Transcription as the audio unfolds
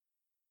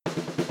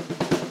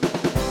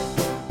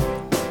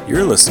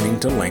You're listening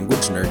to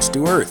Language Nerds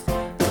to Earth,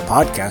 a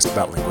podcast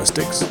about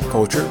linguistics,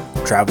 culture,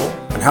 travel,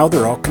 and how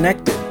they're all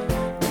connected.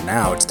 And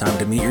now it's time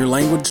to meet your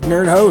language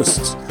nerd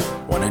hosts.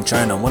 One in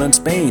China, one in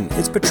Spain.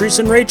 It's Patrice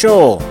and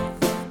Rachel.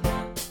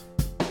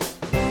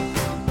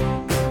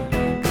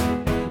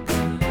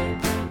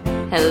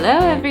 Hello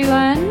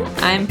everyone,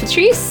 I'm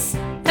Patrice.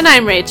 And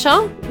I'm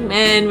Rachel.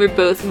 And we're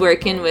both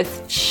working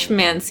with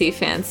schmancy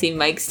fancy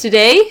mics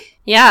today.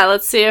 Yeah,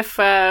 let's see if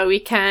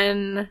we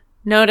can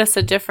notice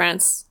a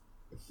difference.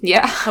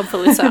 Yeah.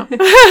 Hopefully so.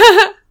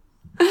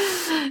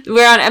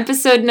 We're on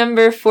episode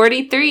number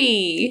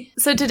 43.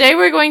 So today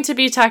we're going to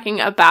be talking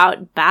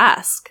about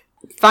Basque.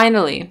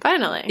 Finally.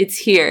 It's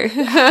here.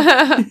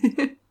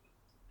 Yeah,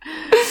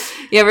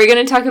 we're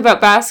going to talk about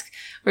Basque.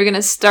 We're going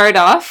to start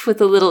off with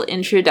a little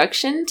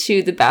introduction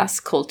to the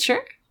Basque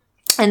culture.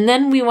 And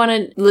then we want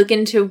to look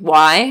into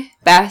why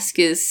Basque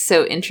is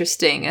so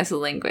interesting as a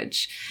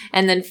language.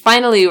 And then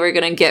finally, we're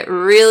going to get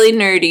really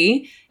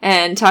nerdy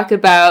and talk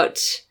about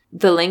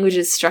the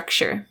language's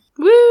structure.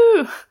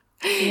 Woo!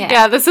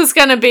 Yeah, this is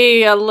going to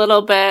be a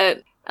little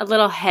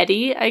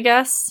heady, I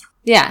guess.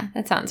 Yeah,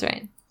 that sounds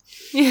right.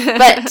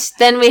 But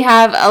then we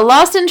have a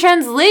lost in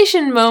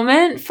translation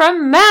moment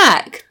from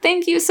Mac.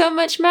 Thank you so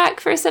much, Mac,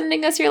 for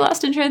sending us your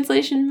lost in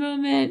translation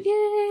moment.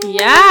 Yay!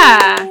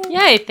 Yeah.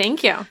 Yay,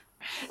 thank you.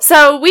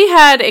 So we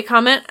had a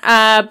comment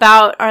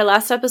about our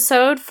last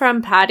episode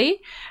from Patty.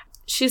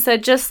 She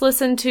said, just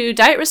listen to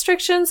diet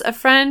restrictions. A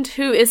friend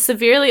who is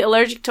severely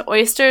allergic to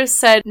oysters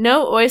said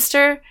no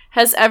oyster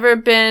has ever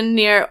been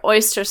near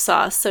oyster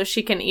sauce, so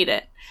she can eat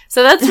it.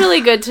 So that's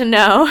really good to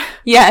know.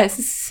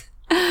 Yes.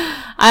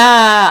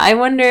 I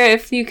wonder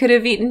if you could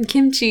have eaten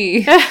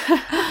kimchi.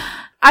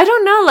 I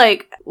don't know,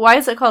 why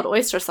is it called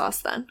oyster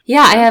sauce then?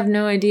 Yeah, I have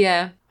no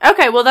idea.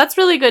 Okay, well, that's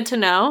really good to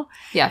know.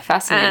 Yeah,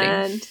 fascinating.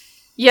 And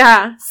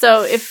yeah,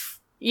 so if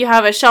you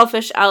have a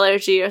shellfish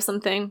allergy or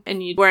something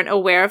and you weren't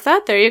aware of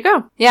that, there you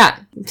go. Yeah,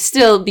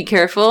 still be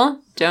careful.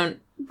 Don't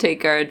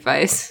take our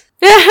advice.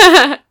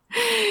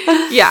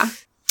 Yeah.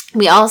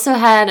 We also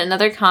had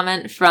another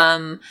comment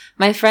from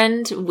my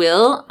friend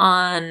Will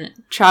on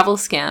travel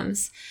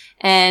scams.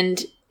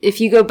 And if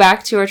you go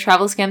back to our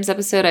travel scams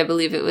episode, I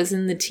believe it was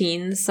in the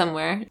teens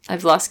somewhere.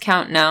 I've lost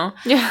count now.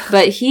 Yeah.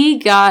 But he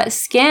got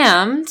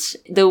scammed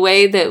the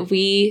way that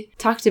we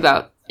talked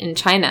about in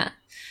China.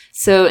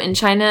 So in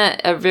China,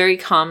 a very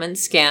common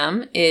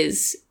scam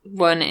is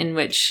one in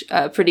which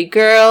a pretty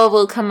girl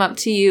will come up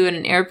to you in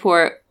an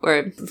airport or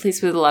a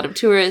place with a lot of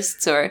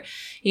tourists or,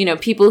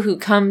 people who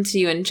come to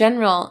you in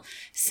general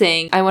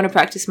saying, I want to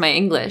practice my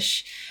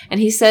English. And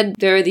he said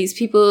there were these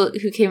people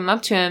who came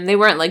up to him. They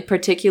weren't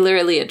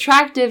particularly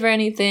attractive or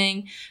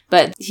anything,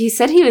 but he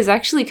said he was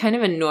actually kind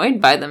of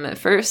annoyed by them at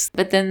first.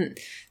 But then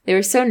they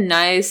were so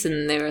nice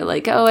and they were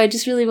like, oh, I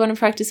just really want to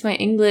practice my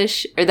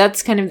English. Or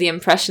that's kind of the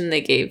impression they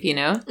gave,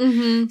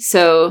 Mm-hmm.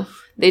 So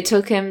they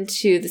took him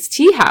to this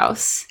tea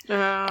house.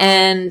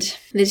 And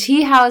the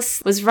tea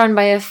house was run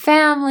by a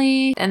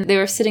family and they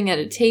were sitting at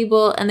a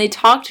table and they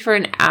talked for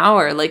an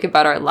hour,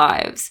 about our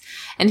lives.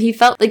 And he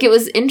felt like it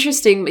was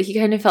interesting, but he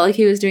kind of felt like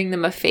he was doing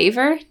them a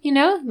favor,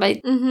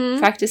 by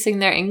practicing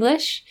their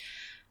English.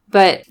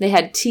 But they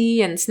had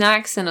tea and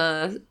snacks and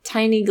a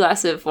tiny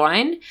glass of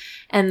wine.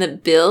 And the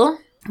bill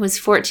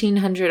was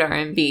 1,400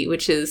 RMB,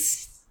 which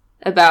is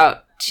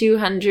about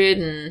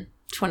 $220.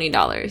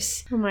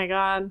 Oh my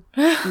God.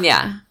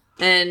 Yeah.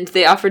 And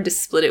they offered to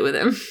split it with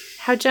him.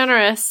 How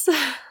generous.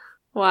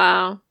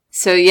 Wow.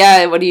 So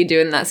yeah, what do you do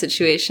in that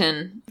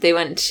situation? They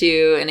went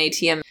to an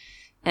ATM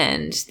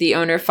and the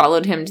owner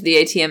followed him to the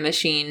ATM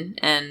machine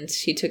and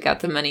he took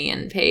out the money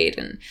and paid.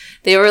 And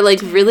they were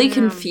really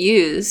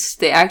confused.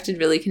 They acted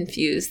really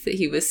confused that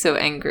he was so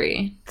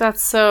angry.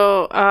 That's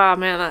so, oh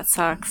man, that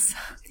sucks.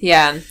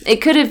 Yeah,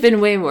 it could have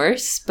been way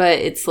worse, but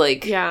it's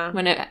yeah.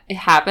 When it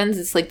happens,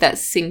 it's that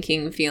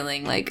sinking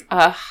feeling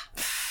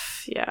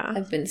yeah,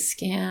 I've been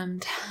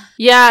scammed.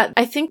 Yeah,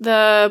 I think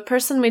the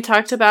person we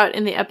talked about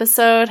in the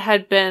episode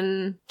had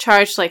been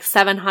charged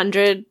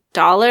 $700,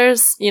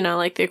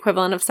 the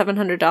equivalent of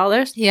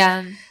 $700.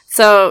 Yeah.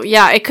 So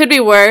yeah, it could be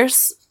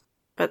worse,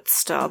 but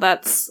still,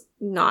 that's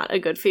not a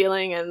good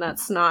feeling and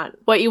that's not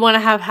what you want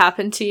to have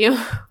happen to you.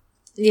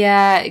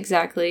 Yeah,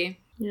 exactly.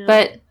 Yeah.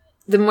 But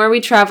the more we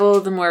travel,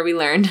 the more we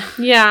learn.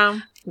 Yeah.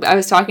 I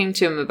was talking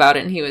to him about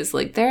it and he was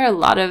like, there are a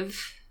lot of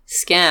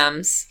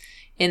scams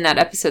in that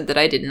episode that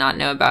I did not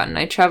know about and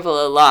I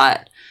travel a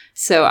lot.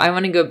 So I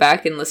want to go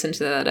back and listen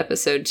to that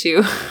episode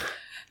too.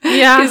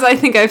 Yeah. Because I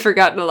think I've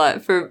forgotten a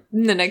lot for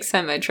the next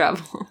time I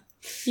travel.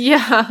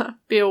 Yeah.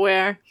 Be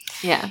aware.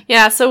 Yeah.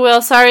 Yeah. So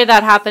Will, sorry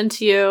that happened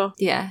to you.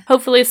 Yeah.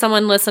 Hopefully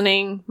someone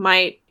listening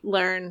might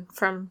learn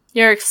from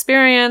your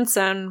experience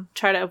and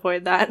try to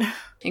avoid that.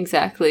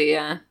 Exactly.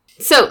 Yeah.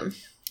 So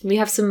we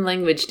have some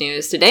language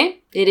news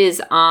today. It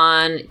is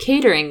on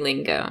catering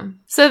lingo.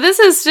 So this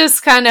is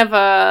just kind of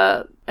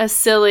a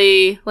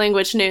silly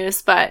language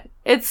news, but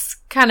it's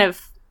kind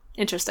of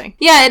interesting.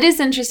 Yeah, it is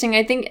interesting.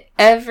 I think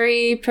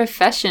every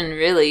profession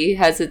really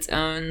has its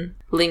own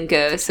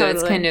lingo. So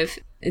It's kind of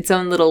its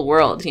own little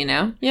world, you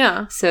know?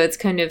 Yeah. So it's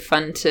kind of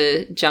fun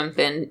to jump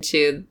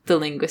into the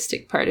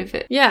linguistic part of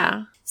it.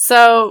 Yeah.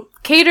 So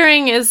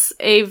catering is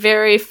a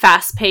very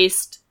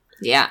fast-paced.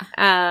 Yeah.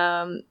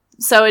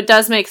 So it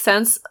does make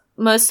sense.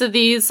 Most of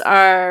these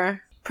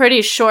are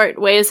pretty short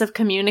ways of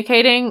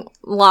communicating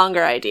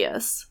longer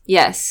ideas.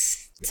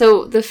 Yes.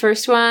 So the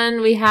first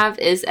one we have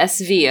is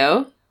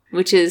SVO,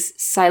 which is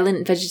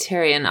silent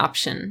vegetarian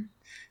option.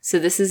 So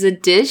this is a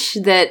dish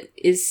that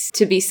is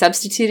to be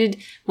substituted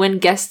when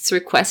guests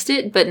request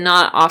it, but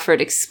not offered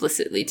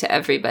explicitly to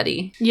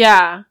everybody.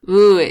 Yeah.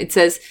 Ooh, it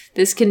says,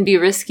 this can be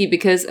risky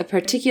because a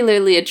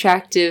particularly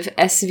attractive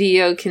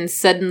SVO can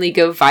suddenly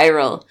go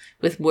viral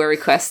with more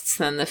requests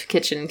than the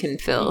kitchen can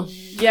fill.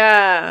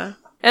 Yeah.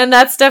 And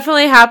that's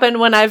definitely happened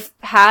when I've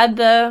had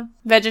the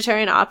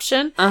vegetarian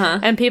option.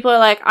 And people are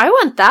like, I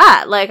want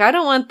that. Like, I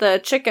don't want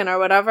the chicken or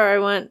whatever. I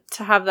want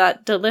to have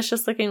that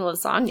delicious looking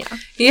lasagna.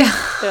 Yeah.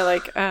 They're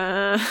like,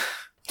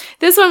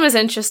 This one was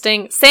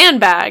interesting.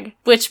 Sandbag,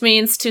 which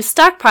means to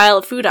stockpile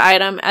a food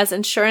item as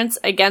insurance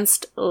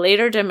against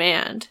later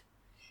demand.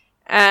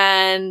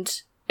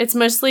 And it's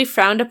mostly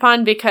frowned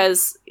upon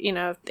because, you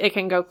know, it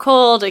can go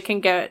cold. It can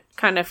get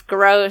kind of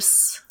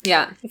gross.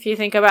 Yeah. If you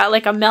think about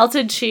like a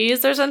melted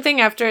cheese or something,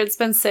 after it's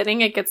been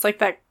sitting, it gets like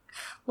that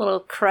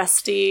little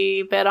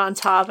crusty bit on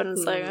top, and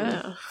it's like,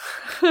 oh.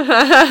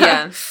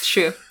 Yeah,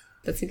 true.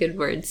 That's a good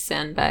word,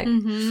 sandbag.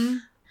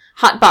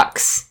 Hot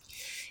box.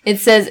 It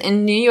says,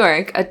 in New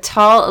York, a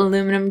tall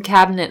aluminum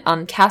cabinet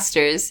on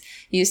casters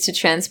used to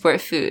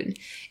transport food.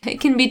 It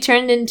can be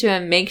turned into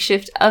a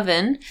makeshift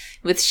oven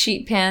with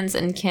sheet pans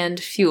and canned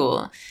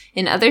fuel.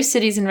 In other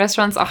cities and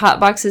restaurants, a hot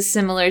box is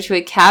similar to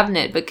a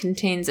cabinet but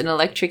contains an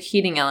electric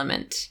heating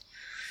element.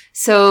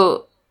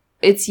 So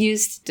it's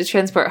used to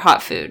transport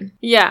hot food.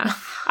 Yeah.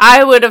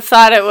 I would have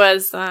thought it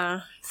was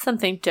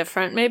something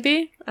different,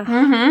 maybe.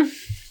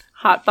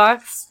 Hot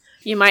box.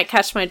 You might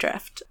catch my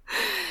drift.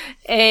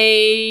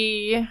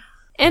 A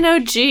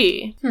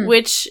NOG,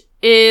 which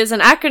is an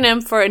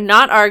acronym for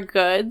Not Our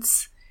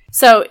Goods.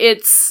 So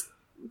it's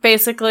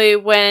basically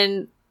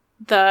when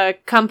the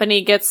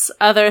company gets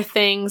other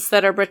things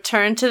that are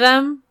returned to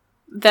them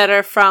that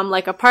are from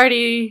like a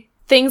party,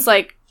 things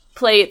like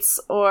plates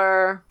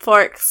or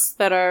forks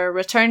that are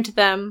returned to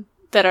them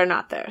that are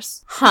not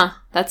theirs. Huh.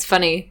 That's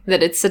funny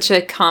that it's such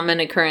a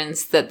common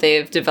occurrence that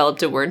they've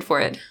developed a word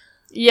for it.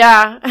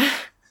 Yeah.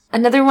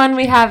 Another one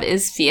we have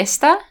is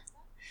fiesta.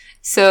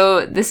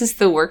 So this is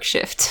the work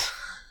shift.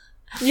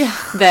 Yeah.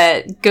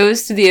 That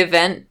goes to the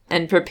event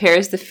and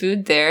prepares the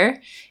food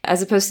there,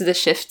 as opposed to the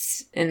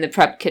shifts in the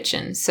prep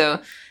kitchen.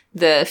 So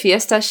the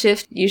fiesta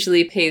shift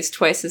usually pays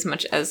twice as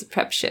much as a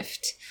prep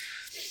shift,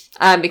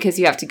 because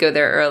you have to go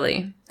there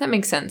early. That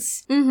makes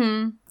sense.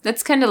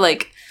 That's kind of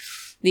like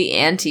the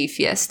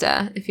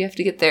anti-fiesta, if you have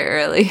to get there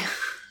early.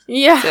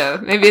 Yeah. So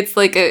maybe it's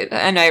like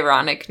an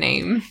ironic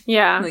name.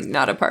 Yeah. Like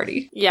not a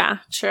party. Yeah,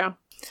 true.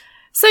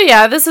 So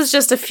yeah, this is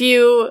just a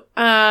few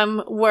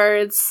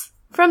words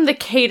from the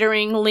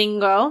catering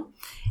lingo.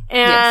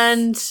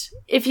 And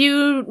if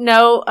you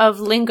know of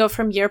lingo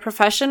from your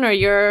profession or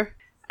your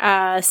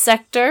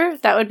sector,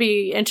 that would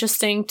be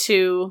interesting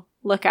to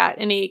look at.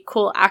 Any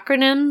cool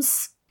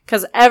acronyms?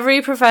 Because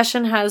every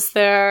profession has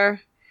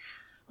their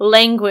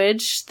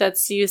language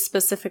that's used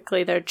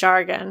specifically, their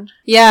jargon.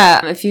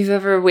 Yeah, if you've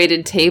ever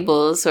waited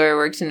tables or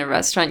worked in a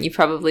restaurant, you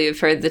probably have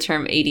heard the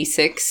term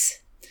 86.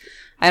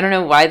 I don't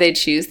know why they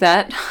choose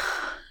that,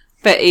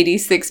 but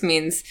 86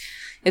 means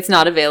it's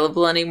not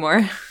available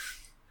anymore.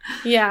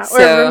 Yeah,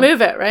 or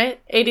remove it, right?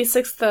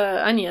 86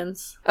 the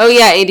onions. Oh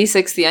yeah,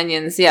 86 the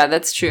onions. Yeah,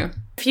 that's true.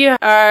 If you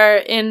are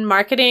in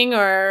marketing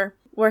or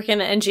work in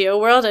the NGO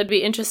world, it'd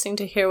be interesting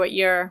to hear what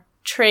your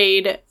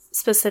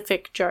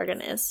trade-specific jargon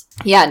is.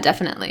 Yeah,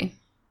 definitely.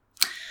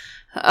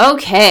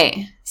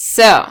 Okay,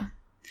 so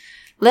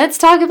let's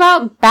talk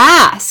about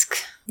Basque.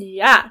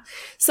 Yeah.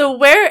 So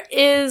where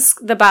is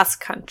the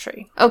Basque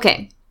Country?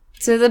 Okay,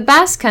 so the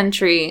Basque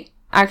Country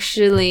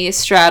actually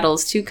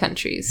straddles two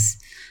countries.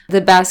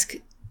 The Basque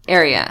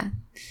area.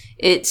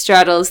 It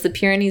straddles the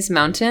Pyrenees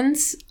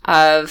Mountains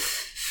of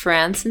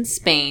France and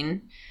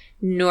Spain,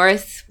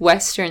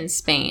 northwestern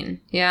Spain,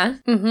 yeah?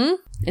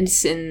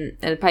 It's in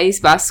El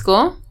País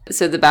Vasco.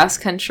 So the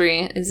Basque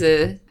Country is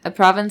a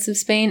province of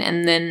Spain,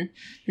 and then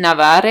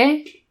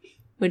Navarre,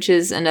 which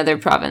is another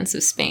province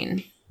of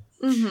Spain.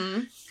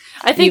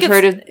 I think You've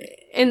heard of...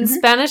 in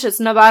Spanish, it's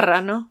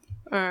Navarra, no?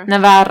 Or...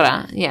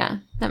 Navarra, yeah,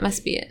 that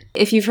must be it.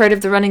 If you've heard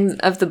of the running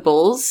of the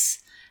bulls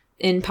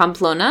in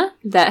Pamplona,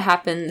 that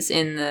happens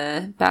in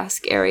the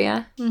Basque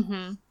area.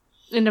 In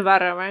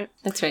Navarra, right?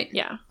 That's right.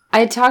 Yeah.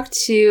 I talked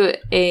to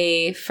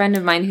a friend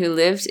of mine who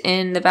lived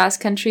in the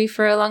Basque Country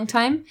for a long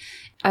time.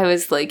 I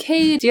was like,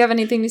 hey, do you have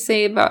anything to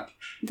say about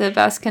the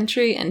Basque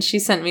Country? And she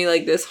sent me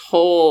like this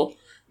whole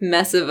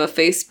mess of a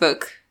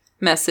Facebook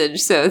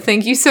message. So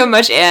thank you so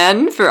much,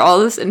 Anne, for all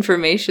this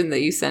information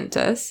that you sent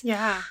us.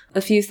 Yeah.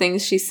 A few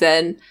things she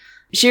said.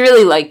 She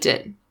really liked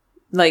it.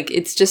 Like,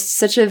 it's just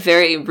such a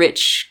very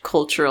rich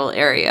cultural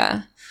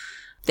area.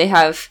 They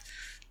have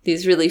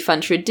these really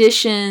fun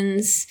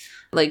traditions.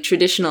 like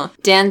traditional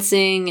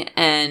dancing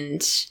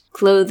and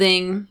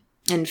clothing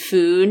and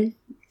food.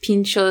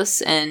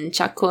 Pinchos and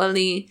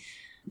chacoli.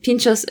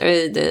 Pinchos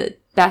are the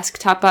Basque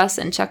tapas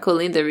and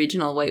chacoli, the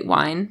regional white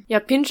wine. Yeah,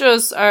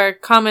 pinchos are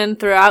common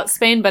throughout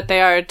Spain, but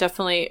they are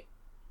definitely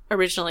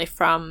originally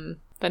from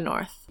the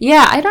north.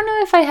 Yeah, I don't know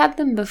if I had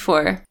them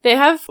before. They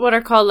have what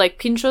are called like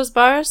pinchos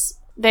bars.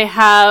 They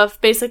have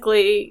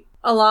basically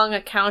along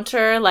a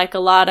counter like a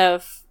lot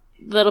of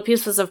little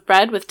pieces of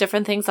bread with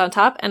different things on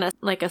top and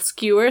a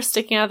skewer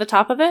sticking out of the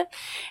top of it.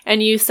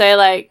 And you say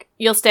like,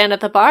 you'll stand at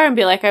the bar and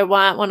be like, I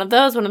want one of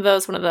those, one of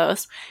those, one of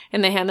those.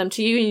 And they hand them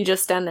to you and you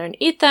just stand there and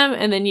eat them.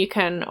 And then you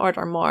can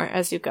order more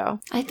as you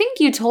go. I think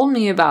you told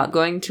me about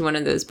going to one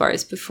of those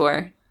bars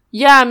before.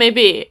 Yeah,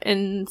 maybe.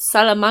 In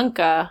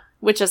Salamanca,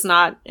 which is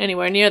not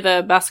anywhere near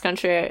the Basque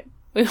Country,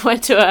 we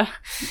went to a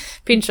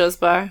pinchos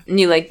bar. And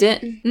you liked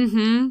it?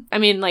 Mm-hmm. I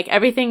mean, like,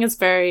 everything is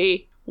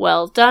very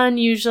well done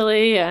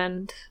usually,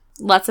 and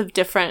lots of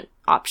different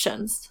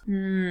options.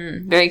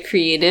 Very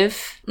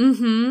creative.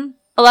 Mm-hmm.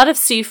 A lot of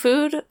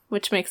seafood,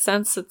 which makes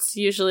sense. It's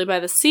usually by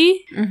the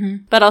sea,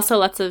 but also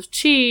lots of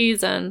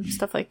cheese and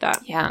stuff like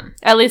that. Yeah.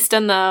 At least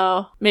in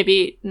the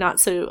maybe not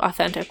so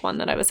authentic one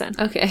that I was in.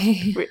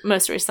 Okay.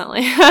 Most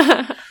recently.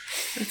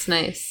 That's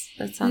nice.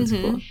 That sounds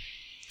cool.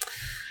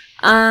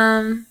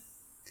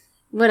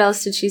 What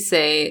else did she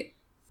say?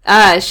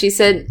 She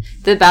said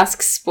the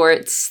Basque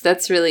sports,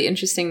 that's really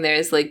interesting.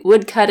 There's like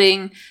wood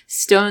cutting,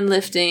 stone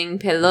lifting,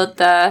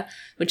 pelota,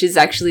 which is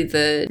actually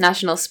the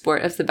national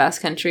sport of the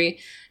Basque Country,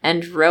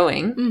 and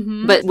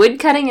rowing. But wood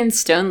cutting and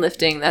stone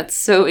lifting, that's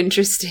so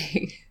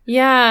interesting.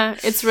 Yeah,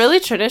 it's really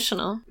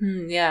traditional.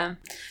 Yeah.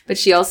 But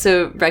she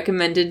also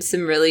recommended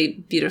some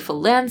really beautiful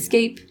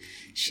landscape.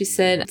 She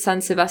said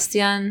San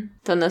Sebastian,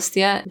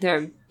 Donostia, there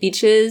are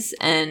beaches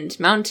and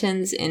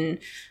mountains in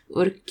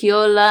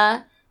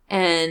Urquiola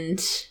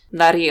and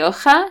La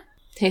Rioja,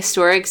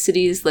 historic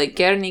cities like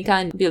Guernica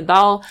and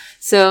Bilbao.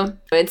 So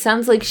it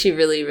sounds like she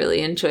really,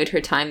 really enjoyed her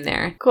time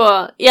there.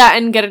 Cool. Yeah,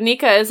 and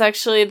Guernica is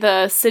actually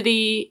the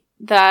city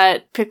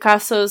that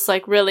Picasso's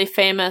like really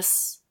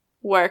famous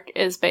work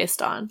is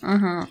based on.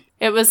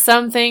 It was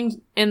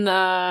something in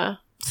the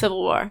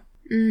Civil War.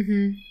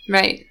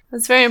 Right.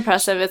 It's very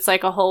impressive. It's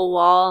like a whole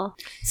wall.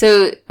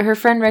 So her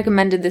friend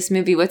recommended this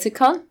movie. What's it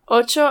called?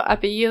 Ocho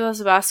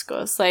apellidos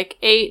vascos, like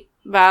 8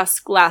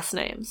 Basque last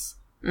names.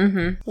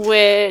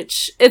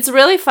 Which, it's a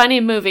really funny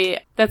movie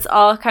that's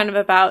all kind of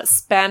about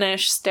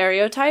Spanish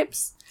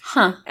stereotypes.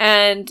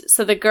 And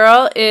so the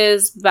girl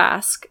is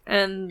Basque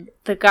and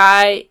the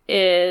guy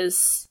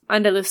is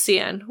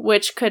Andalusian,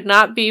 which could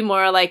not be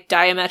more like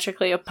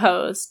diametrically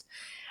opposed,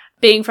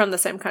 being from the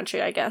same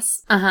country, I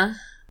guess.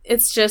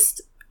 It's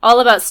just all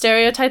about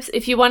stereotypes.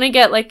 If you want to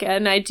get like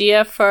an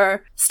idea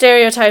for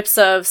stereotypes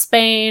of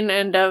Spain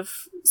and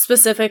of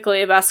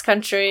specifically Basque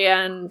Country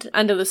and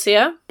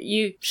Andalusia,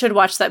 you should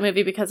watch that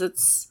movie because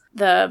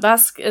the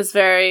Basque is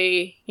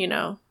very,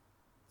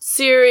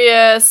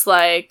 serious,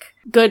 like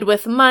good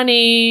with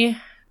money,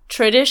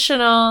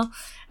 traditional,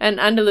 and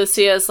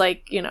Andalusia is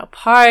like,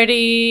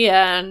 party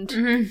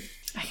and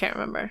I can't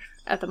remember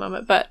at the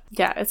moment, but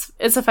yeah,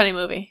 it's a funny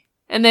movie.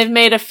 And they've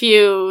made a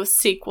few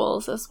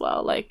sequels as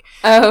well, like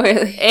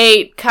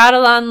 8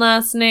 Catalan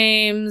last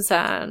names,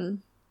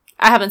 and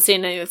I haven't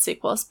seen any of the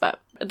sequels, but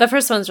the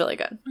first one's really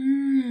good.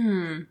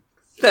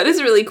 That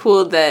is really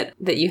cool that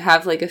you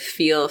have like a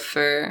feel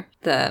for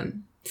the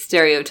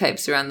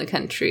stereotypes around the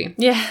country.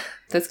 Yeah.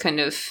 That's kind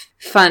of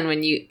fun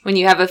when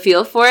you have a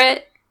feel for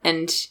it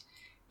and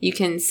you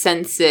can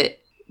sense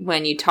it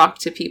when you talk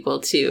to people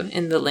too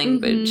in the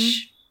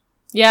language.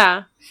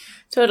 Yeah,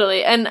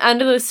 totally. And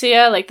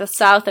Andalusia, like the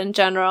South in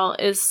general,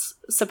 is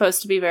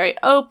supposed to be very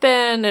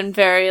open and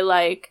very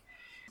like,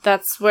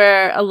 that's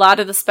where a lot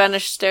of the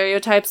Spanish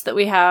stereotypes that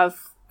we have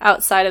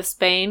outside of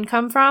Spain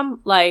come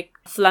from, like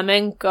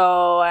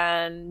flamenco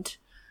and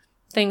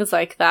things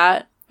like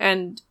that.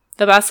 And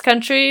the Basque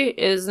Country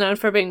is known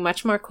for being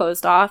much more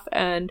closed off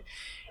and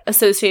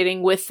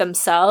associating with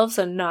themselves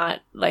and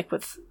not like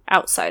with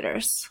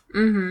outsiders.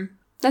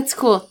 That's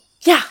cool.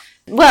 Yeah.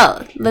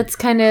 Well, let's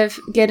kind of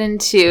get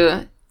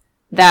into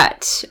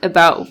that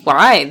about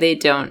why they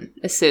don't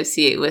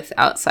associate with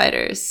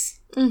outsiders.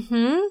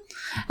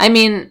 I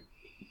mean,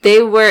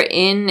 they were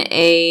in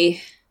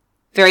a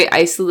very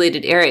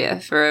isolated area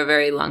for a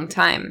very long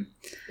time.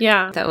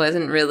 Yeah. That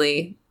wasn't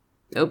really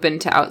open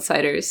to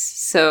outsiders.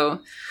 So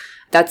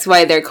that's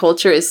why their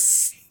culture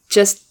is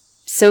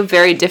just so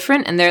very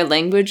different and their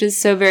language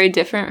is so very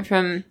different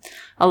from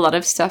a lot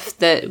of stuff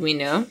that we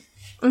know.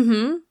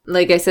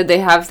 Like I said, they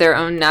have their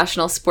own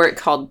national sport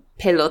called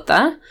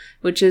pelota,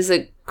 which is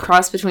a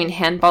cross between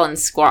handball and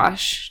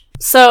squash.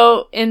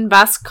 So in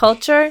Basque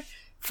culture,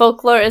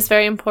 folklore is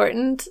very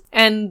important,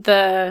 and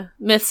the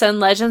myths and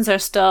legends are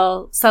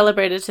still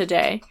celebrated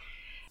today.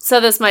 So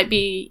this might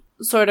be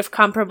sort of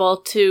comparable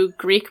to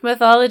Greek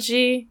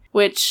mythology,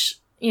 which,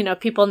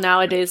 people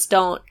nowadays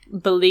don't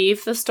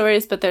believe the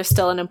stories, but they're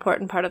still an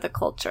important part of the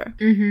culture.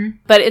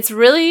 But it's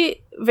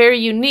really very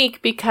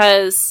unique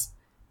because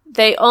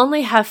they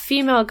only have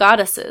female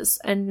goddesses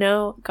and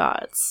no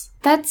gods.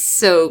 That's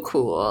so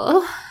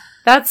cool.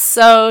 That's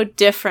so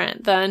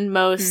different than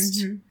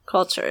most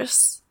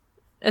cultures,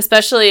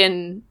 especially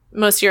in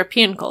most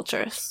European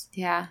cultures.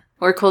 Yeah.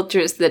 Or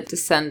cultures that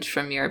descend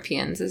from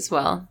Europeans as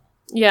well.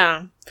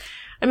 Yeah.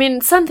 I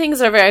mean, some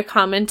things are very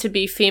common to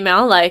be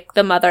female, like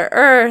the Mother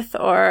Earth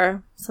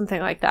or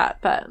something like that,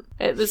 but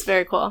it was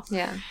very cool.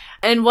 Yeah.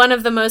 And one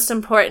of the most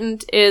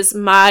important is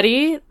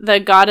Mari, the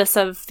goddess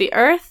of the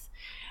earth,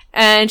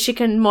 and she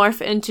can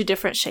morph into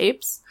different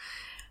shapes.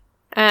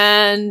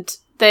 And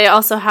they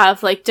also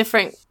have like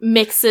different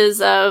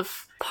mixes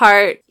of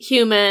part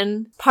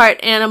human,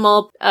 part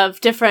animal, of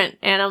different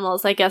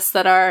animals, I guess,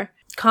 that are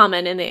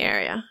common in the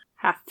area.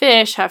 Half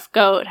fish, half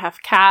goat,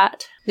 half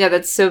cat. Yeah,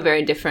 that's so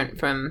very different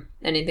from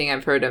anything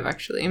I've heard of,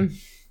 actually.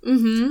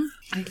 Mm-hmm.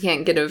 I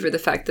can't get over the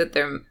fact that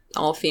they're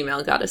all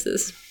female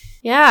goddesses.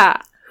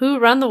 Yeah. Who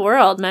run the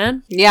world,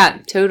 man? Yeah,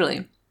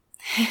 totally.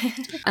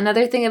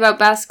 Another thing about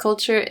Basque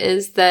culture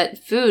is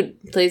that food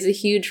plays a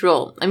huge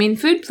role. I mean,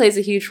 food plays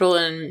a huge role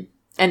in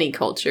any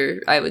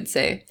culture, I would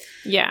say.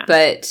 Yeah.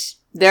 But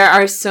there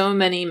are so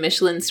many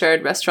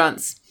Michelin-starred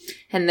restaurants,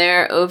 and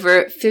there are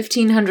over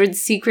 1,500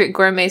 secret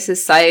gourmet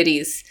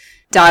societies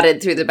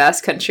dotted through the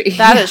Basque country.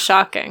 That is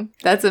shocking.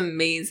 That's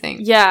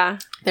amazing. Yeah.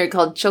 They're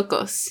called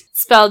chocos.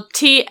 Spelled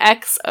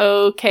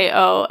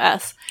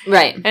Txokos.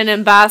 Right. And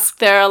in Basque,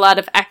 there are a lot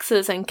of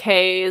X's and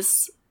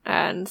K's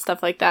and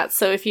stuff like that.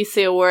 So if you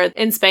see a word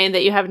in Spain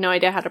that you have no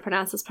idea how to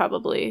pronounce, it's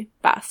probably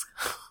Basque.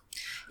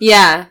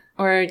 Yeah.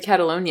 Or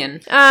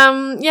Catalonian.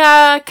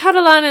 Yeah,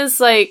 Catalan is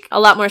like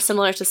a lot more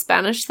similar to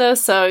Spanish though,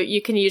 so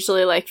you can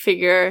usually like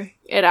figure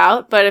it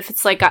out. But if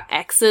it's like got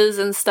X's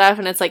and stuff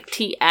and it's like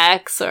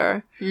TX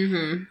or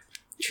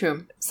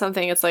True.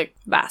 something, it's like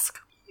Basque.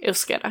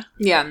 Euskera.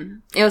 Yeah.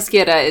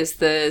 Euskera is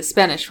the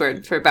Spanish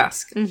word for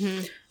Basque.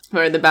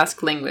 Or the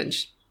Basque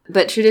language.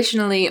 But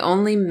traditionally,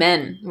 only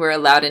men were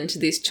allowed into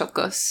these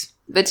chocos.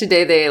 But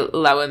today they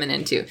allow women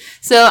in too.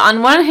 So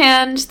on one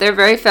hand, they're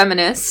very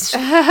feminist.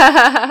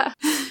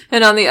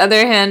 And on the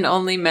other hand,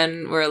 only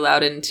men were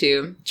allowed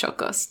into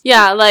chocos.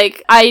 Yeah,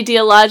 like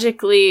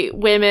ideologically,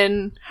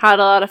 women had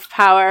a lot of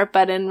power,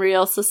 but in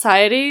real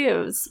society, it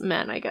was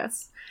men, I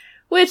guess.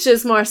 Which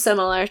is more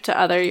similar to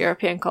other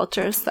European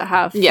cultures that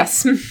have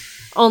Yes.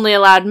 only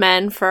allowed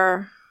men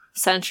for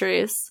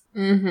centuries.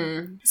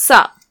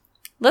 So,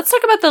 let's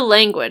talk about the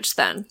language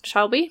then,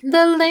 shall we?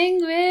 The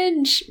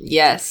language.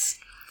 Yes.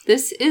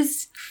 This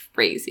is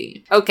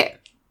crazy. Okay.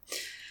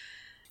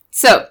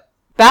 So,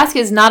 Basque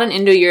is not an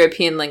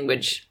Indo-European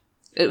language.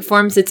 It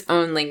forms its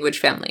own language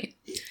family.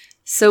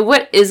 So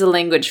what is a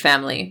language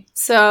family?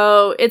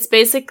 So, it's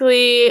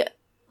basically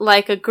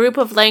like a group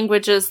of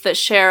languages that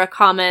share a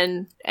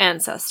common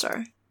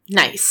ancestor.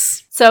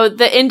 Nice. So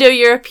the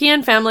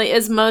Indo-European family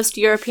is most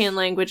European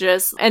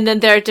languages, and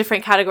then there are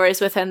different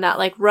categories within that,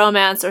 like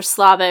Romance or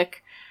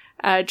Slavic,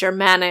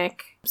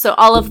 Germanic. So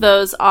all of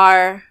those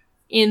are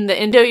in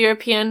the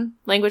Indo-European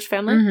language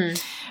family,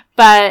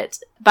 but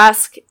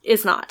Basque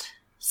is not.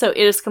 So it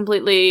is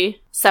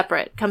completely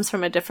separate, comes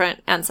from a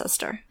different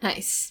ancestor.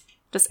 Nice.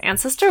 Does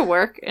ancestor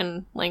work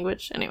in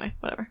language? Anyway,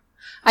 whatever.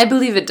 I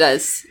believe it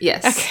does,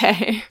 yes.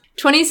 Okay.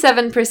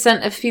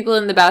 27% of people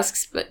in the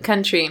Basque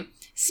country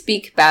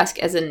speak Basque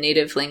as a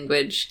native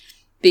language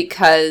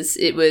because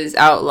it was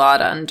outlawed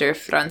under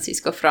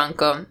Francisco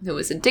Franco, who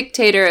was a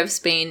dictator of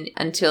Spain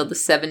until the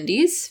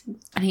 70s.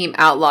 And he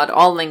outlawed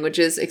all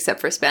languages except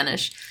for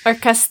Spanish. Or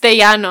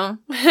Castellano.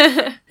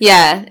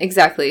 Yeah,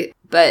 exactly.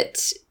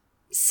 But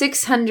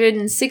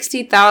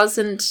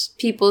 660,000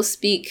 people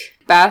speak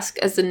Basque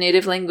as a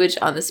native language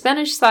on the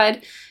Spanish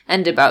side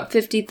and about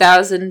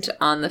 50,000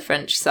 on the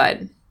French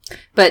side.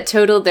 But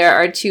total, there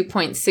are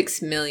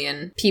 2.6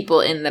 million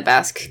people in the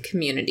Basque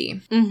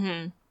community.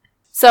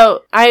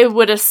 So I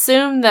would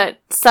assume that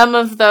some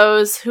of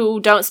those who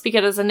don't speak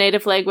it as a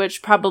native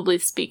language probably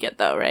speak it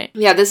though, right?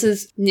 Yeah, this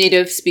is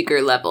native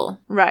speaker level.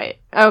 Right.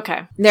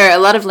 Okay. There are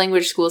a lot of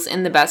language schools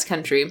in the Basque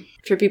country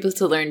for people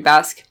to learn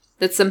Basque.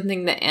 That's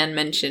something that Anne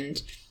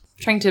mentioned.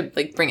 Trying to,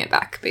 bring it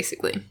back,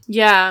 basically.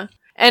 Yeah.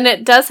 And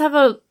it does have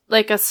a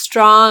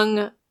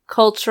strong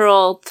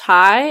cultural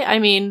tie. I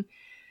mean,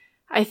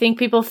 I think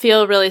people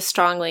feel really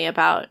strongly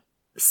about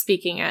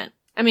speaking it.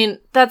 I mean,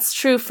 that's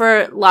true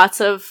for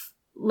lots of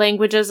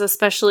languages,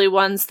 especially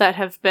ones that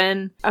have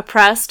been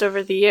oppressed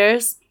over the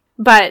years.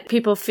 But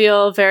people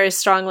feel very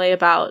strongly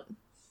about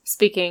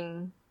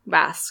speaking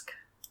Basque,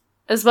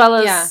 as well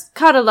as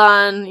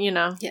Catalan,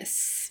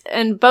 Yes.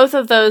 And both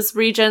of those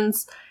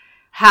regions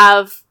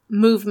have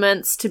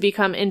movements to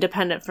become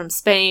independent from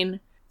Spain.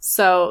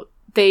 So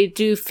they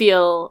do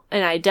feel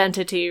an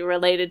identity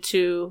related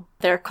to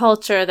their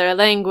culture, their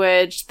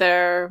language,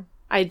 their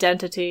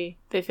identity.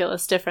 They feel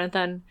it's different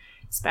than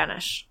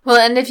Spanish. Well,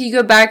 and if you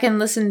go back and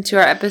listen to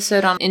our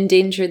episode on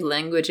endangered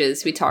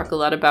languages, we talk a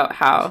lot about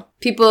how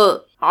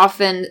people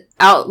often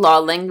outlaw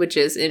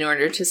languages in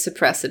order to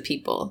suppress a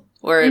people.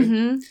 Or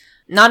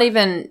not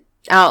even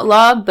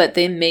outlaw, but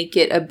they make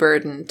it a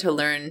burden to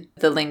learn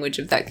the language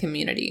of that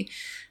community.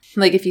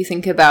 Like if you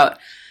think about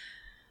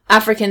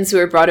Africans who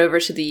were brought over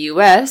to the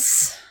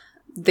US,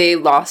 they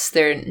lost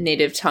their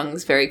native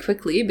tongues very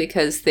quickly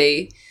because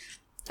they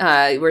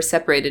were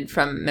separated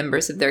from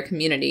members of their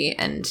community,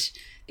 and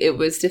it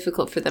was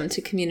difficult for them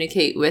to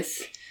communicate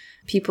with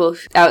people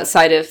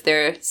outside of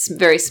their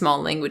very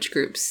small language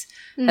groups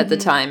at the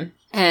time.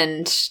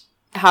 And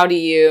how do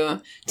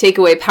you take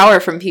away power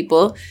from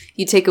people?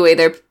 You take away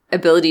their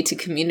ability to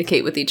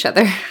communicate with each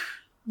other.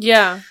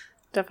 Yeah,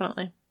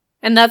 definitely.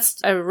 And that's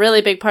a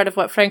really big part of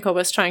what Franco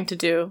was trying to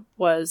do,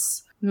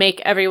 was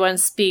make everyone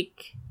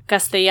speak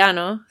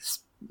Castellano,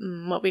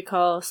 what we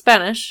call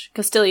Spanish,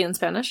 Castilian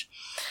Spanish,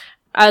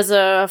 as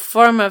a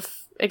form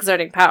of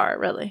exerting power,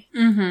 really.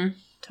 Mm-hmm.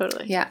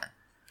 Totally. Yeah.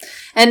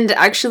 And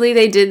actually,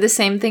 they did the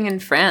same thing in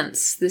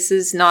France. This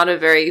is not a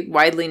very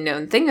widely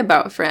known thing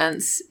about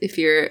France if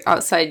you're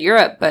outside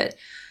Europe, but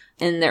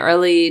in the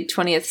early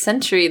 20th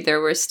century, there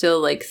were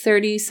still like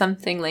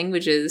 30-something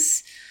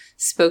languages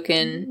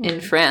spoken in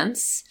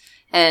France.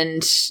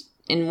 And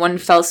in one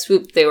fell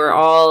swoop, they were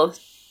all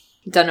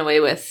done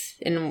away with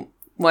in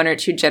 1 or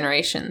 2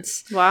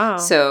 generations. Wow.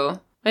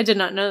 So I did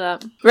not know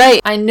that. Right.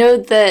 I know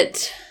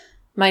that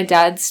my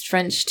dad's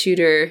French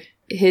tutor,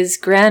 his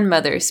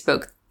grandmother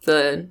spoke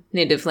the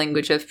native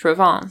language of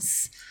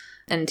Provence,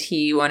 and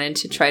he wanted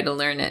to try to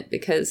learn it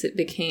because it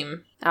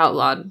became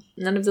outlawed.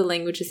 None of the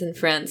languages in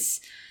France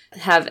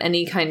have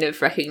any kind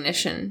of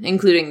recognition,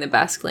 including the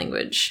Basque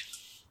language.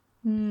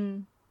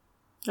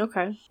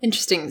 Okay.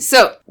 Interesting.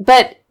 So,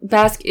 but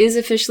Basque is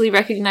officially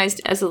recognized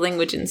as a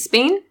language in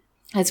Spain.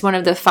 It's one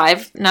of the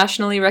 5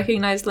 nationally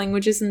recognized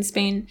languages in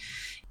Spain.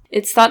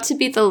 It's thought to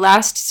be the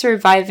last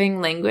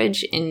surviving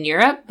language in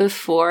Europe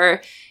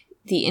before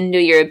the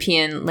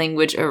Indo-European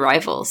language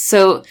arrival.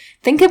 So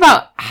think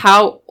about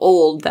how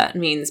old that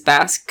means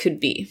Basque could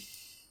be.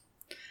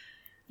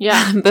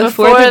 Yeah,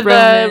 before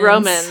the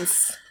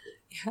Romans.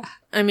 Yeah.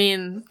 I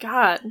mean,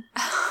 God.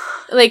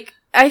 Like,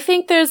 I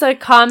think there's a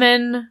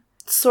common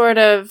sort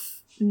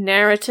of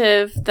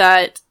narrative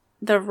that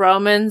the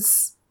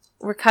Romans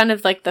were kind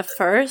of like the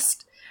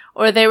first,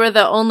 or they were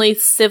the only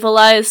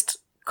civilized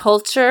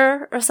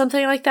culture or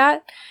something like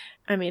that.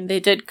 I mean, they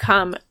did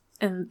come,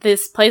 and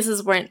these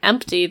places weren't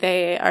empty.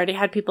 They already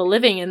had people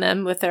living in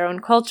them with their own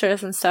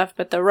cultures and stuff,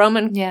 but the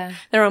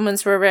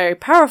Romans were very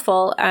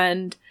powerful,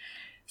 and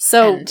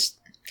so... And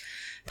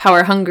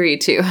power hungry,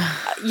 too.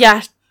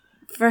 Yeah,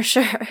 for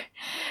sure.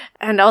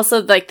 And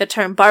also, like, the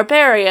term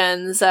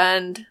barbarians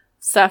and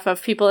stuff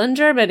of people in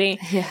Germany.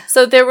 Yeah.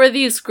 So there were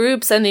these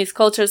groups and these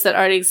cultures that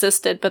already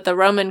existed, but the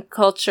Roman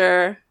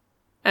culture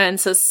and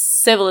so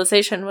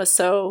civilization was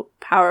so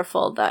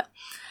powerful that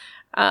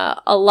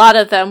a lot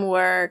of them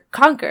were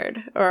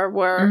conquered or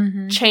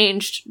were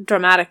changed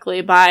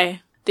dramatically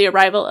by the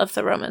arrival of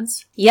the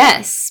Romans.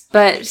 Yes,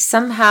 but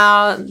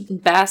somehow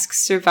Basque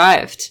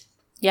survived.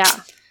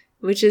 Yeah.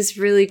 Which is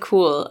really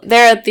cool.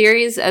 There are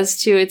theories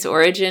as to its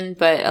origin,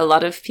 but a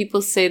lot of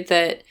people say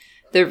that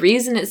the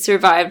reason it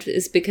survived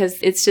is because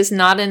it's just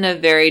not in a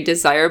very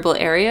desirable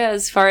area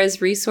as far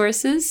as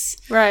resources.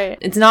 Right.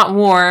 It's not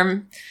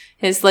warm.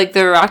 It's like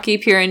the Rocky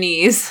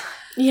Pyrenees.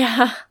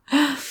 Yeah.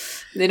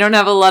 They don't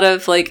have a lot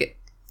of, like,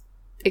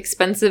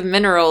 expensive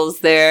minerals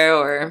there,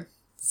 or...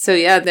 So,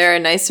 yeah, there are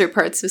nicer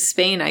parts of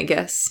Spain, I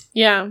guess.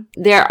 Yeah.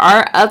 There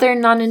are other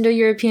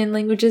non-Indo-European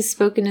languages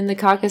spoken in the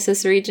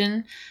Caucasus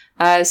region.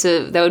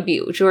 So that would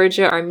be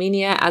Georgia,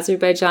 Armenia,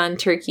 Azerbaijan,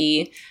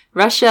 Turkey,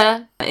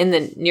 Russia, in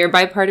the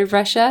nearby part of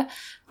Russia.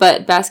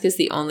 But Basque is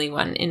the only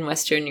one in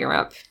Western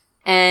Europe.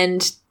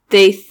 And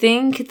they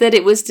think that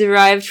it was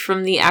derived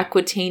from the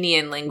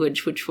Aquitanian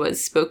language, which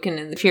was spoken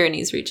in the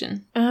Pyrenees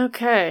region.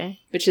 Okay.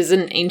 Which is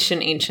an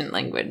ancient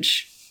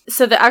language.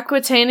 So the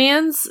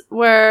Aquitanians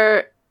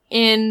were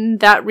in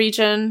that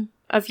region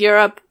of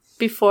Europe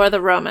before the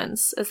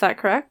Romans. Is that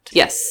correct?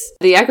 Yes.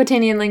 The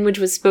Aquitanian language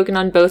was spoken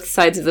on both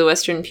sides of the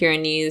Western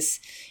Pyrenees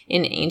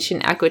in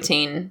ancient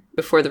Aquitaine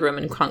before the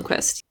Roman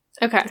conquest.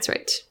 Okay. That's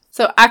right.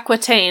 So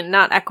Aquitaine,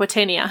 not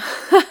Aquitania.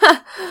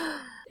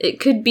 It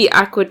could be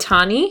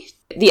Aquitani.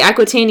 The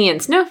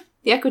Aquitanians. No,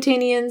 the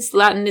Aquitanians.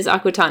 Latin is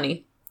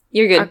Aquitani.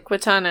 You're good.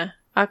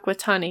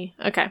 Aquitani.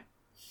 Okay.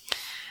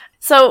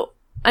 So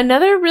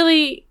another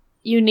really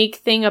unique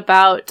thing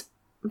about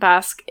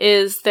Basque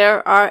is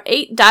there are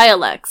 8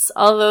 dialects,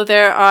 although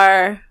there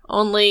are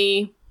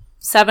only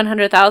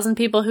 700,000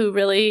 people who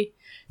really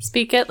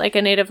speak it like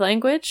a native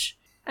language.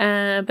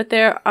 But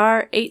there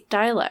are 8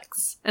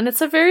 dialects. And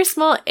it's a very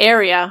small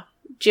area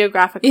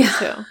geographically,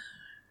 too.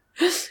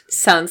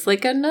 Sounds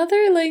like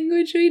another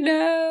language we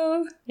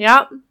know.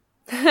 Yep.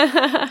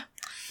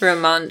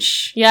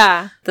 Romansh.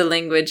 Yeah. The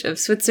language of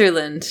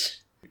Switzerland.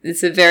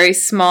 It's a very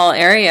small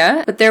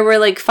area, but there were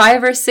like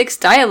 5 or 6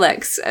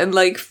 dialects and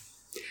like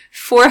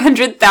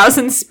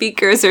 400,000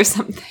 speakers or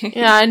something.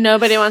 Yeah, and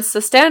nobody wants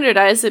to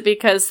standardize it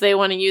because they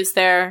want to use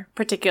their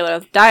particular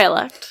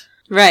dialect.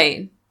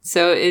 Right.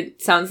 So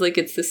it sounds like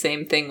it's the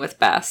same thing with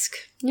Basque.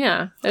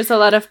 Yeah, there's a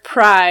lot of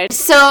pride.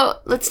 So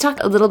let's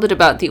talk a little bit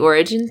about the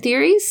origin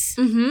theories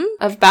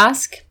of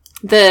Basque.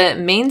 The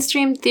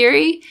mainstream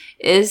theory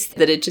is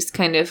that it just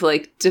kind of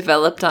like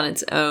developed on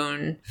its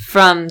own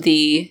from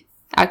the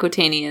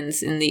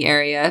Aquitanians in the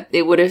area.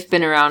 It would have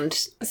been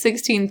around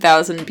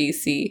 16,000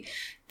 BC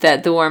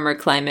that the warmer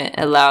climate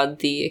allowed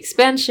the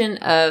expansion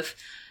of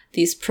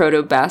these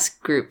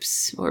Proto-Basque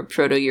groups or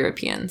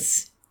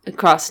Proto-Europeans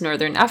across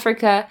northern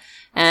Africa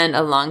and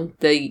along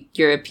the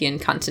European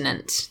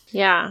continent.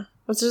 Yeah,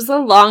 which is a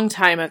long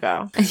time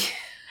ago.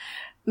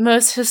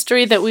 Most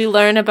history that we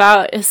learn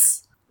about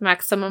is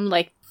maximum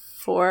like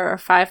 4,000 or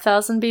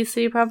 5,000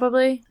 BC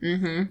probably.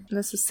 Mm-hmm.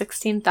 This is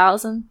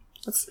 16,000.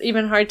 It's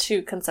even hard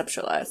to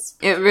conceptualize.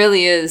 It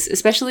really is,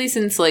 especially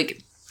since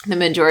like the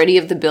majority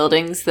of the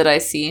buildings that I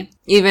see,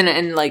 even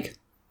in like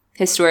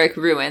historic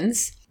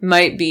ruins,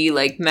 might be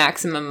like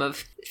maximum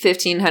of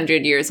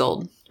 1,500 years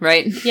old,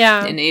 right?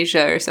 Yeah. In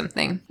Asia or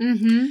something.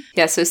 Mm-hmm.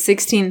 Yeah, so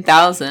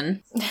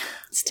 16,000.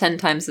 It's 10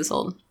 times as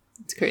old.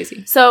 It's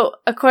crazy. So,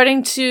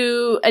 according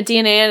to a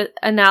DNA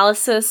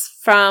analysis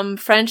from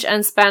French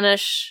and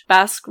Spanish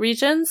Basque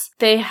regions,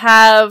 they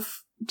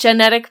have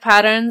genetic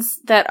patterns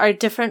that are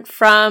different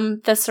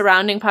from the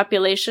surrounding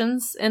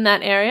populations in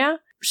that area,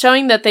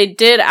 showing that they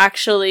did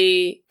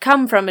actually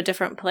come from a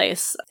different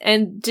place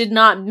and did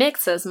not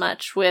mix as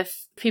much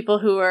with people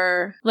who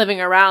were living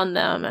around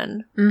them,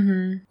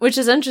 and which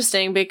is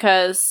interesting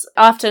because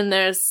often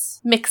there's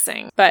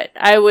mixing, but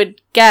I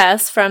would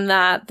guess from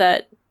that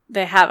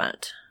they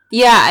haven't.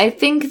 Yeah, I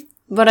think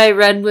what I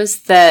read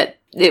was that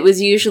it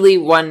was usually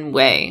one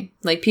way.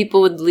 Like,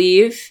 people would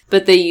leave,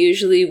 but they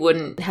usually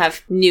wouldn't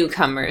have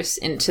newcomers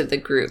into the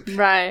group.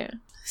 Right.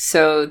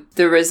 So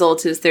the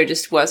result is there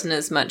just wasn't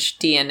as much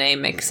DNA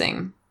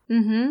mixing.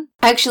 Mm-hmm.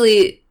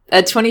 Actually,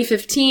 a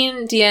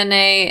 2015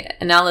 DNA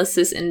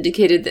analysis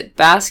indicated that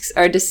Basques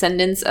are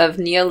descendants of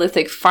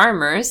Neolithic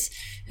farmers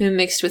who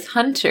mixed with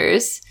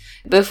hunters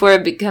before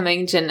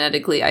becoming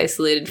genetically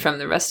isolated from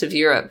the rest of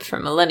Europe for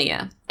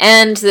millennia.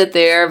 And that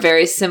they are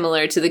very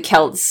similar to the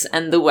Celts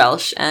and the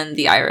Welsh and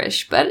the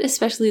Irish, but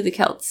especially the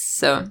Celts.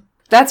 So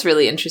that's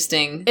really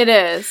interesting. It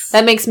is.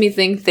 That makes me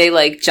think they,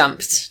 like,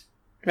 jumped,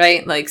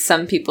 right? Like,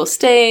 some people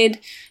stayed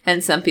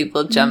and some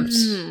people jumped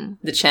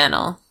the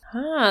channel.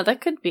 Ah,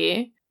 that could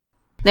be.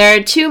 There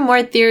are two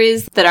more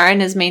theories that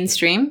aren't as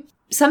mainstream.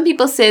 Some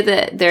people say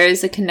that there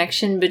is a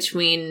connection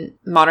between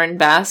modern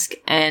Basque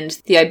and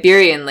the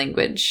Iberian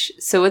language.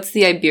 So what's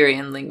the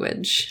Iberian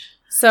language?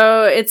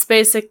 So it's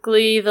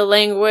basically the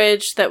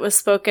language that was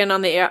spoken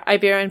on the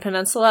Iberian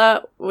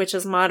Peninsula, which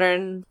is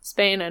modern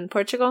Spain and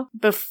Portugal,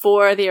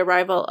 before the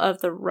arrival of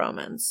the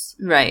Romans.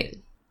 Right.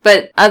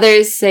 But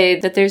others say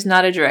that there's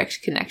not a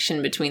direct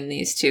connection between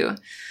these two.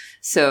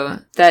 So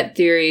that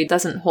theory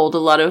doesn't hold a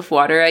lot of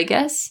water, I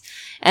guess.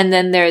 And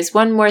then there's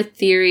one more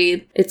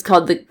theory. It's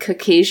called the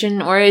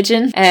Caucasian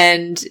origin.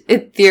 And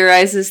it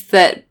theorizes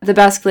that the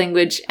Basque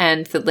language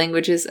and the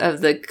languages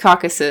of the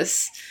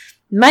Caucasus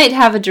might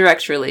have a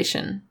direct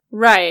relation.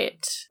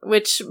 Right.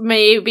 Which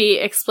maybe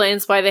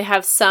explains why they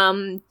have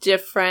some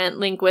different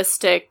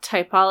linguistic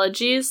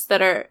typologies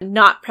that are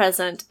not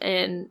present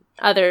in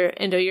other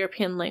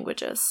Indo-European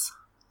languages.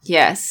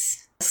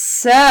 Yes.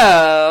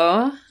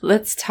 So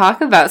let's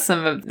talk about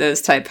some of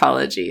those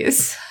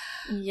typologies.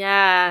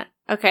 Yeah.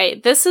 Okay,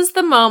 this is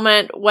the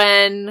moment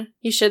when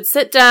you should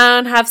sit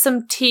down, have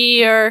some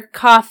tea or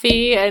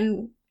coffee,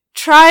 and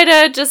try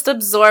to just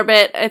absorb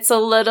it.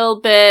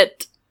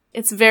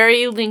 It's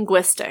very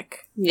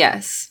linguistic.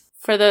 Yes.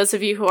 For those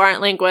of you who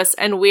aren't linguists,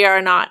 and we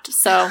are not,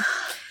 so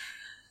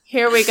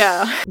here we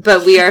go.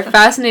 But we are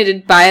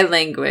fascinated by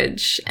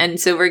language, and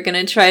so we're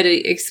going to try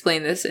to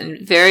explain this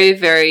in very,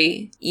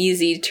 very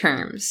easy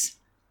terms.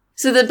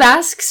 So the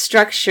Basque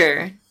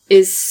structure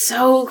is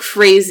so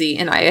crazy,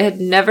 and I had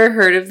never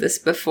heard of this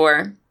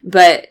before.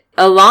 But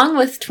along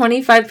with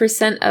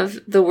 25% of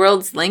the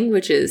world's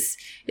languages,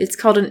 it's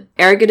called an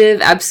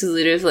ergative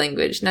absolutive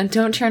language. Now,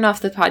 don't turn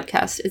off the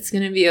podcast. It's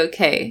going to be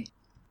okay.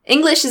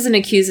 English is an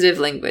accusative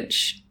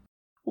language.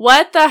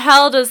 What the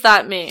hell does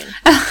that mean?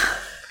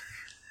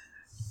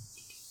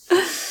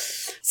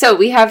 So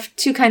we have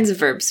two kinds of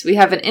verbs. We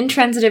have an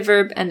intransitive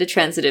verb and a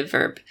transitive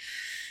verb.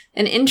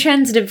 An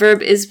intransitive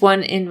verb is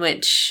one in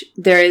which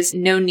there is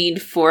no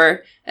need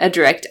for a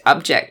direct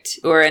object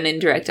or an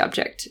indirect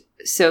object.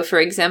 So, for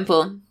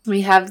example,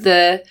 we have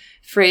the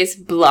phrase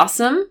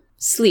blossom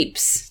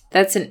sleeps.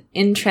 That's an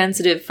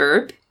intransitive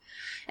verb.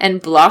 And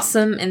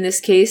blossom, in this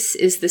case,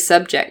 is the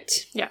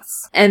subject.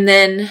 Yes. And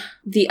then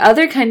the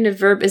other kind of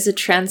verb is a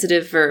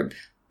transitive verb.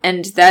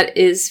 And that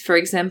is, for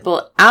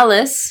example,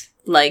 Alice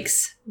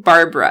likes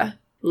Barbara.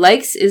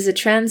 Likes is a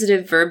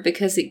transitive verb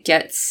because it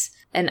gets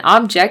an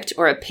object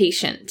or a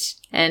patient,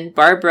 and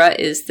Barbara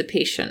is the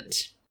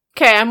patient.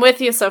 Okay, I'm with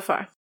you so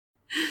far.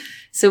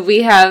 So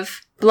we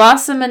have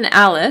Blossom and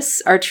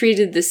Alice are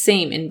treated the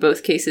same in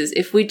both cases.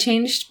 If we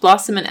changed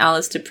Blossom and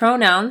Alice to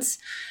pronouns,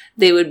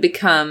 they would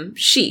become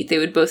she. They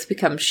would both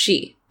become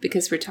she,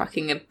 because we're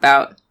talking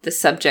about the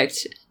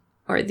subject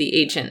or the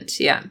agent,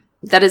 yeah.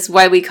 That is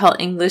why we call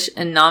English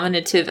a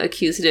nominative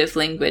accusative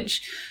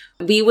language.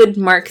 We would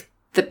mark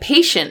the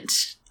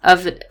patient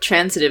of a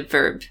transitive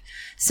verb.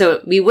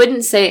 So we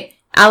wouldn't say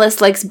Alice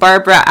likes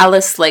Barbara,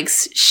 Alice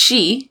likes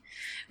she.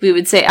 We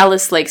would say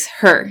Alice likes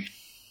her.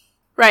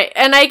 Right.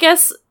 And I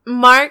guess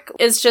mark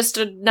is just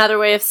another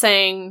way of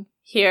saying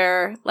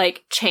here,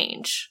 like,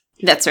 change.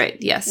 That's right,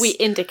 yes. We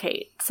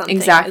indicate something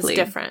exactly. is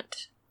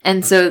different.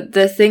 And so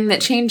the thing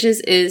that changes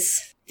is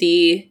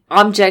the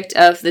object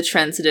of the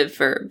transitive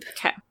verb.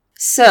 Okay.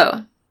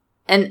 So,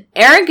 an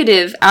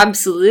ergative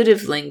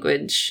absolutive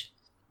language,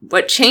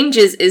 what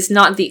changes is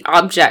not the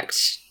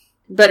object,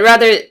 but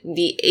rather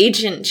the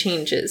agent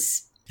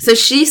changes. So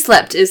she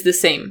slept is the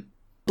same.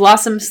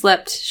 Blossom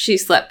slept, she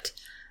slept.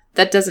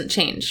 That doesn't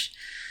change.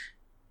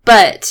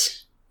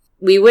 But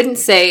we wouldn't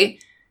say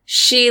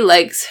she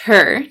likes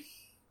her.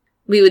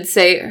 We would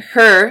say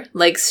her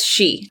likes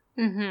she.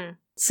 Mm-hmm.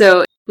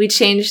 So we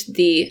changed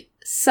the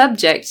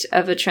subject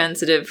of a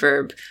transitive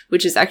verb,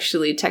 which is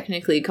actually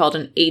technically called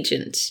an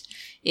agent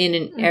in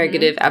an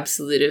ergative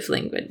absolutive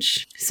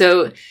language.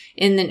 So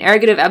in an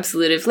ergative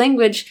absolutive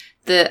language,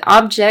 the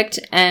object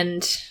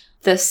and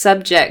the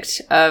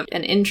subject of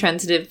an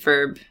intransitive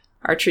verb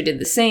are treated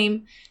the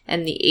same,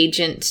 and the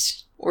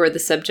agent or the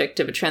subject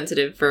of a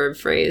transitive verb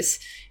phrase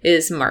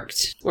is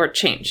marked or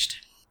changed.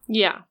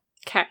 Yeah.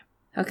 Okay.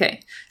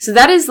 Okay. So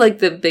that is like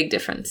the big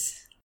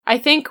difference. I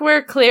think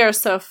we're clear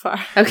so far.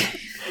 Okay.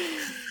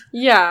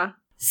 Yeah.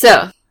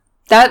 So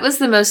that was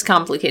the most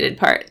complicated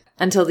part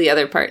until the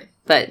other part.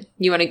 But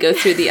you want to go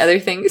through the other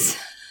things?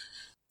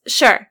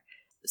 Sure.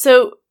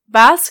 So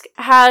Basque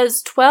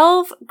has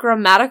 12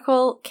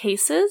 grammatical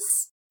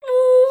cases.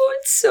 Oh,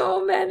 it's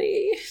so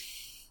many.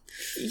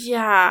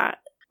 Yeah.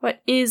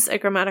 What is a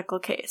grammatical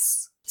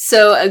case?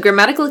 So a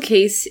grammatical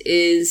case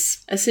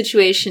is a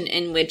situation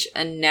in which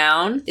a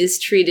noun is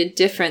treated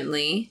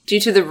differently due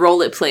to the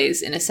role it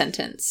plays in a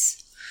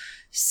sentence.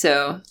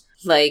 So,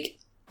 like,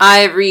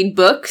 I read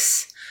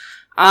books.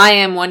 I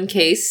am one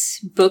case.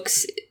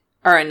 Books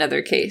are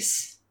another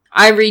case.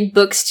 I read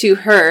books to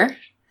her.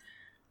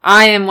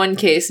 I am one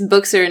case.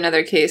 Books are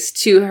another case.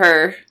 To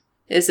her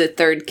is a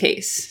third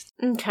case.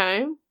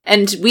 Okay.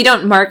 And we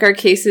don't mark our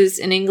cases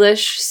in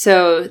English,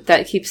 so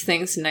that keeps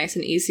things nice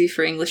and easy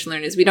for English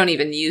learners. We don't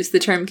even use the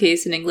term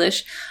case in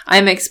English.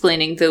 I'm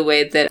explaining the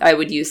way that I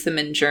would use them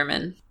in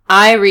German.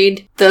 I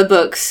read the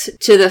books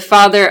to the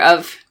father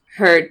of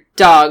her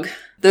dog.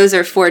 Those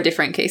are 4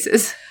 different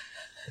cases.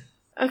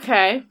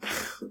 Okay.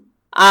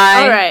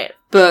 I All right.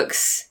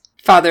 books,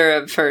 father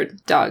of her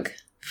dog.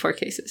 4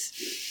 cases.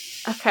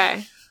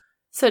 Okay.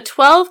 So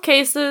 12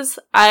 cases.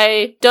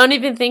 I don't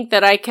even think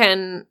that I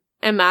can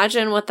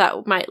imagine what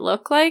that might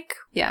look like.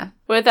 Yeah.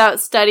 Without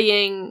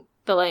studying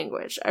the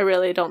language. I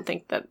really don't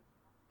think that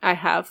I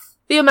have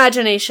the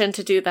imagination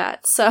to do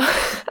that. So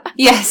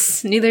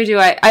Yes, neither do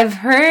I. I've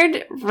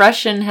heard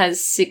Russian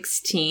has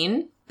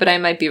 16, but I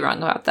might be wrong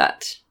about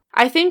that.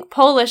 I think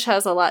Polish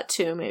has a lot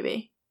too,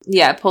 maybe.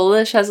 Yeah,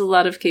 Polish has a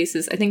lot of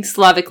cases. I think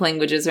Slavic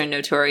languages are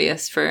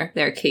notorious for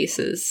their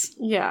cases.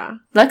 Yeah.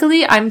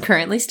 Luckily, I'm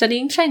currently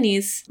studying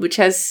Chinese, which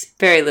has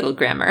very little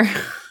grammar.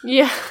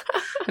 Yeah.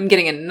 I'm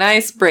getting a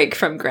nice break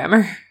from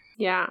grammar.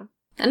 Yeah.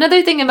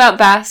 Another thing about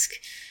Basque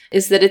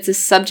is that it's a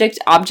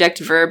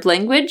subject-object-verb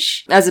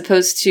language, as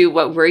opposed to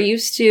what we're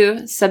used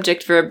to,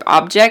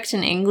 subject-verb-object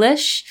in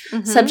English.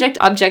 Mm-hmm.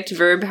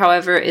 Subject-object-verb,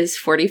 however, is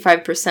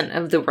 45%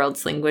 of the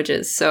world's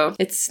languages, so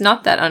it's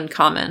not that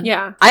uncommon.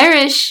 Yeah.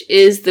 Irish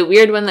is the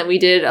weird one that we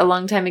did a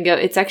long time ago.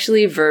 It's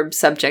actually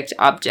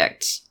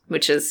verb-subject-object,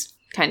 which is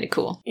kind of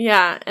cool.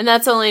 Yeah, and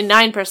that's only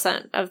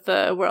 9% of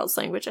the world's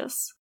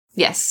languages.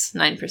 Yes,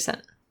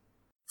 9%.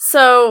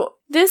 So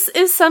this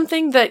is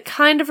something that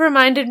kind of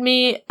reminded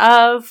me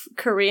of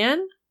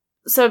Korean.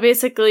 So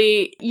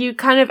basically, you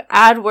kind of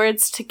add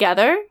words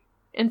together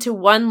into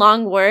one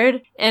long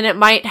word, and it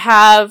might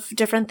have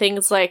different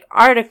things like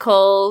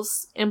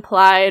articles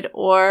implied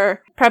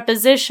or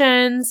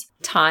prepositions.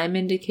 Time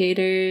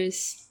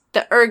indicators.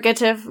 The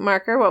ergative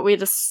marker, what we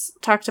just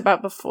talked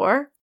about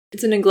before.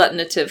 It's an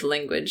agglutinative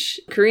language.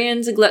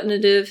 Korean's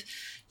agglutinative,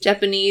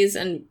 Japanese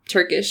and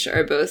Turkish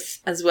are both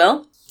as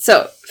well.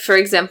 So, for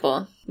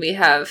example, we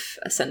have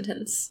a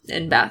sentence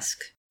in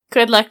Basque.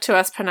 Good luck to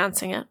us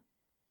pronouncing it.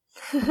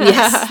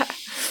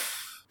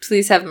 Yes.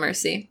 Please have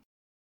mercy.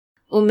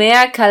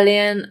 Umea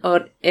kalian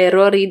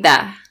erori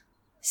da.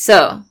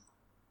 So,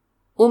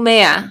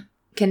 umea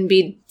can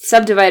be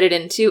subdivided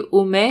into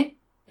ume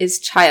is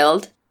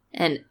child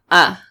and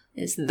a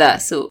is the.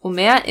 So,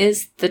 umea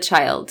is the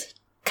child.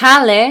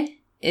 Kale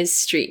is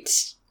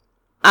street.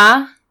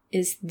 A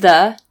is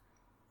the.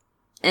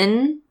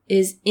 N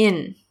is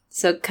in.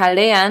 So,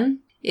 kalean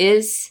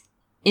is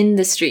in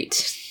the street.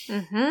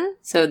 Mm-hmm.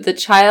 So, the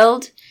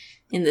child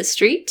in the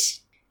street.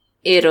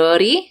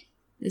 Erori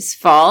is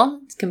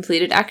fall, it's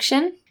completed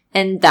action.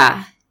 And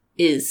da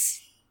is.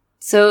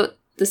 So,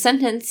 the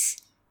sentence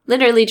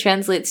literally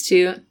translates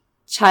to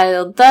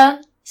child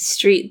the,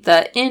 street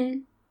the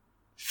in,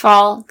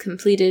 fall,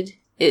 completed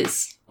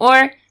is.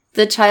 Or,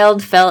 the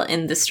child fell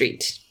in the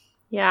street.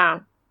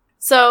 Yeah.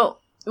 So,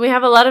 we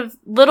have a lot of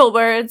little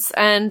words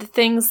and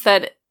things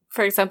that,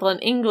 for example, in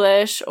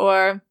English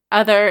or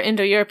other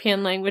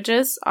Indo-European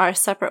languages are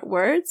separate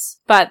words,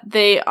 but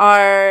they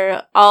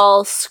are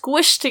all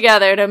squished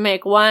together to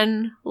make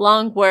one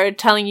long word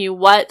telling you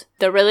what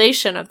the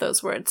relation of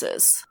those words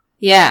is.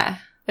 Yeah.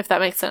 If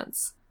that makes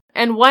sense.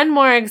 And one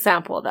more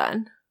example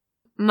then.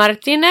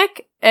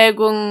 Martinek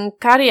egun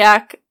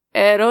kariak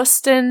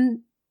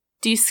erosten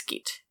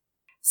diskit.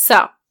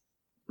 So,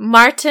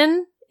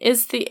 Martin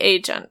is the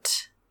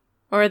agent,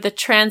 or the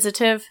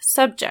transitive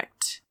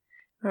subject.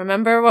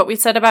 Remember what we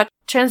said about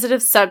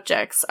transitive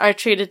subjects are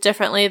treated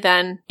differently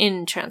than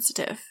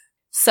intransitive.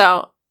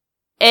 So,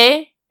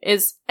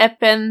 is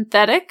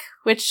epenthetic,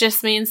 which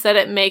just means that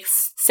it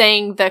makes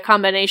saying the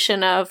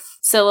combination of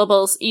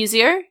syllables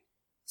easier.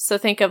 So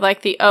think of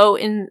like the O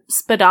in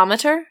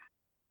speedometer.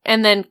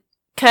 And then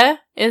k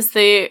is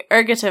the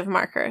ergative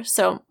marker.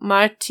 So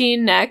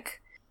Martinek.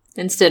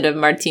 Instead of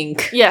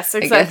Martink. Yes,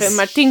 exactly.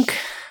 Martink.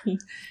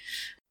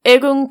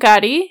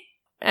 Egunkari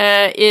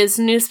is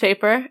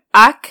newspaper.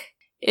 Ak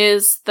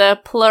is the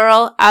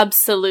plural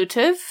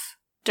absolutive,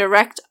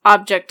 direct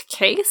object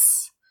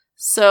case.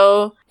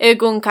 So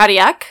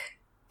egunkariak,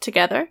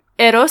 together.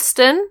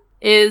 Erosten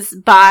is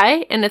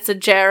buy, and it's a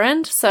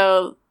gerund.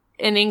 So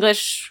in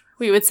English,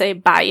 we would say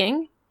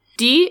buying.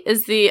 D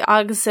is the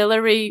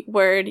auxiliary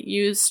word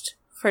used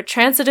for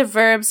transitive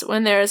verbs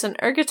when there is an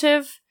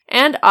ergative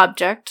and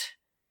object.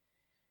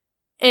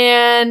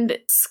 And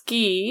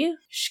shki,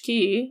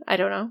 I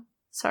don't know,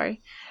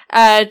 sorry.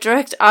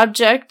 Direct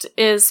object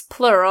is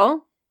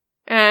plural,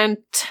 and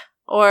t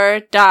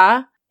or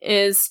da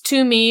is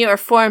to me or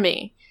for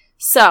me.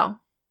 So,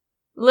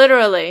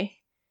 literally,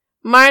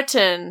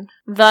 Martin,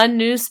 the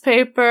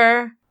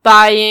newspaper,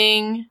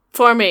 buying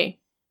for me.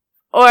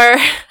 Or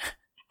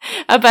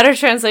a better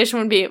translation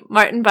would be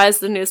Martin buys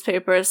the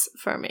newspapers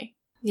for me.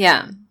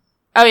 Yeah.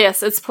 Oh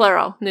yes, it's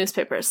plural,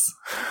 newspapers.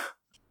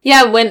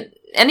 Yeah,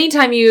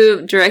 anytime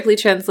you directly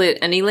translate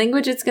any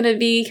language, it's going to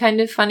be kind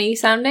of funny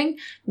sounding.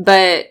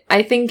 But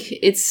I think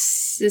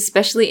it's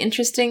especially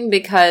interesting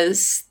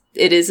because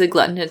it is a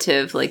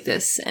glutenative like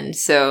this. And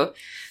so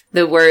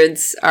the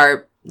words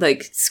are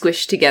like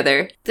squished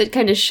together. That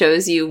kind of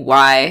shows you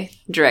why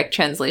direct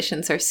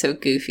translations are so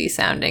goofy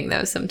sounding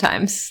though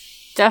sometimes.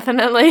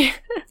 Definitely.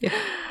 Yeah.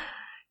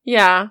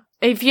 Yeah.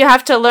 If you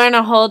have to learn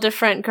a whole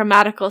different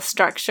grammatical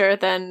structure,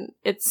 then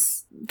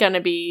it's going to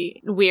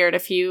be weird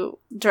if you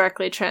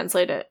directly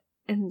translate it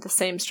in the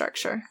same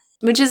structure.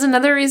 Which is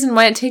another reason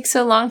why it takes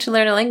so long to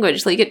learn a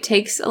language. Like, it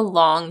takes a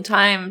long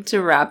time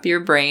to wrap your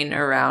brain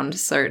around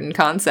certain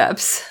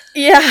concepts.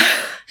 Yeah.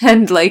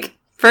 And, like,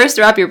 first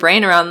wrap your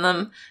brain around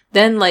them,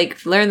 then,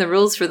 like, learn the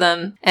rules for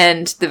them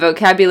and the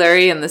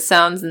vocabulary and the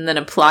sounds and then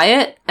apply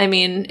it. I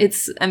mean,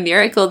 it's a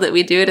miracle that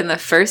we do it in the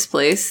first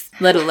place,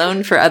 let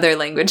alone for other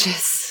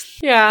languages.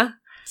 Yeah.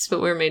 That's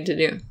what we're made to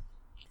do.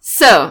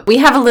 So, we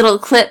have a little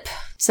clip,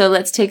 so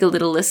let's take a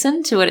little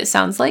listen to what it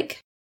sounds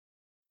like.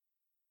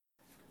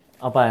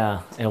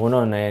 Opa,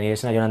 egunon, nire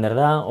izena Jonander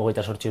da,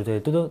 28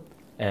 urte ditut,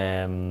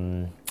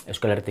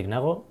 Euskal Herritik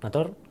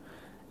nator,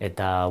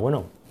 eta,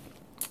 bueno,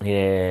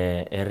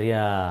 nire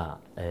herria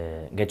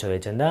Getxo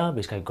deitzen da,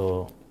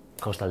 Bizkaiko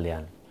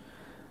kostaldean.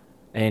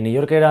 New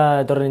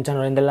Yorkera etorri nintzen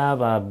orain dela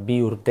 2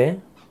 urte,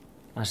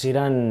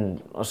 hasieran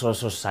oso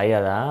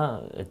zaila da,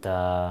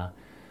 eta,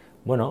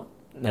 bueno,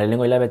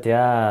 lehenengo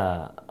hilabetea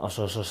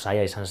oso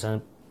zaila izan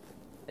zen,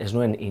 ez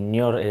nuen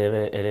inor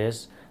ere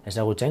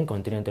ezagutzen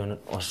kontinente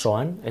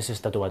osoan, ez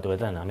estatu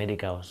batuetan,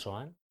 Amerika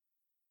osoan.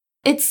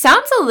 It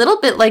sounds a little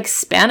bit like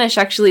Spanish,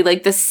 actually.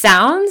 Like, the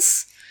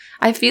sounds,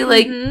 I feel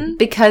like,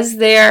 because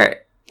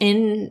they're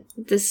in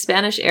the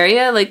Spanish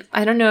area, like,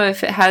 I don't know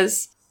if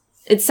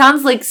it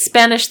sounds like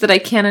Spanish that I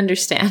can't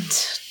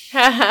understand.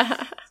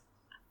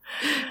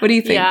 What do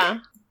you think?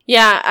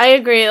 Yeah, I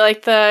agree.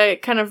 Like, the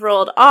kind of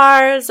rolled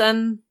R's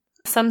and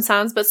some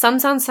sounds, but some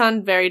sounds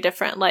sound very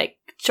different, like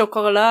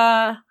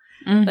chocolate,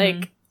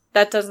 like,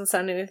 that doesn't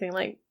sound anything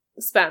like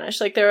Spanish.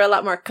 Like, there are a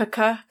lot more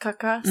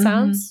caca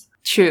sounds.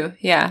 True,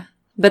 yeah.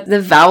 But the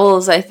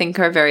vowels, I think,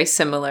 are very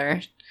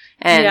similar.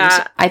 And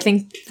I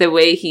think the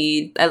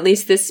way at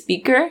least this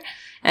speaker,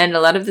 and a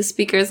lot of the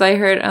speakers I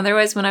heard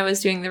otherwise when I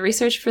was doing the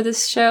research for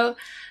this show,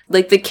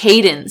 like the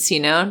cadence, you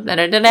know? You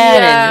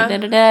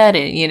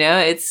know,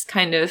 it's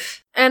kind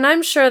of... And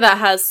I'm sure that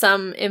has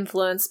some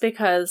influence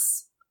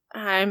because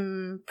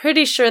I'm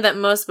pretty sure that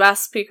most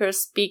Basque speakers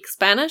speak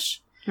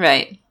Spanish.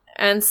 Right.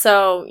 And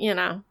so, you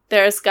know,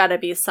 there's got to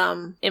be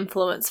some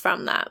influence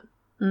from that,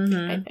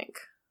 I think.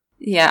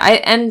 Yeah,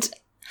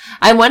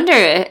 I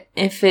wonder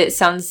if it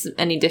sounds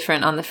any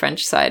different on the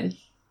French side.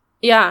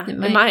 Yeah, it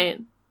might.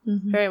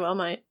 Very well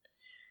might.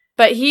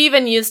 But he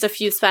even used a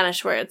few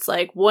Spanish words,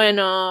 like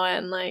bueno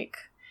and, like,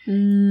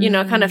 you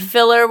know, kind of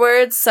filler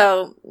words.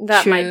 So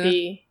that might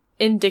be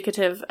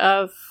indicative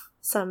of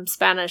some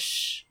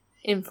Spanish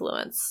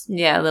influence.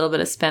 Yeah, a little bit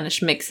of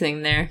Spanish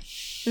mixing there.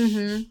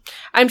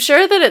 I'm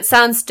sure that it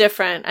sounds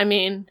different. I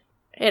mean,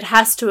 it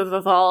has to have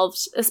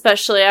evolved,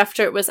 especially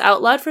after it was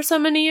outlawed for so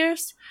many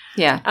years.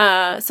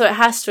 Yeah. So it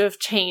has to have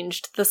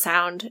changed the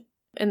sound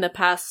in the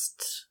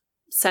past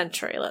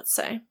century, let's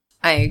say.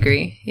 I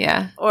agree.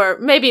 Yeah. Or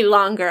maybe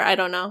longer, I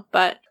don't know.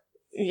 But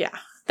yeah,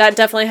 that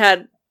definitely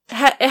had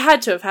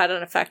to have had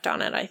an effect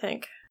on it, I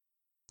think.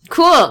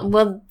 Cool.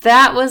 Well,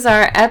 that was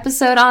our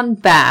episode on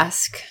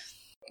Basque.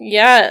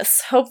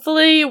 Yes.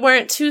 Hopefully you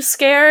weren't too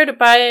scared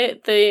by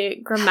the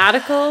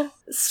grammatical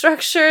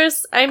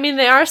structures. I mean,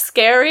 they are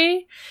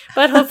scary,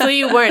 but hopefully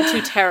you weren't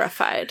too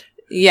terrified.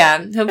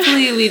 Yeah.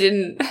 Hopefully you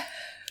didn't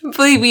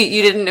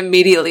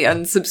immediately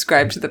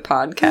unsubscribe to the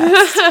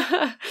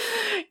podcast.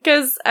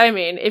 Because, I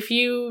mean, if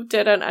you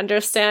didn't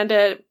understand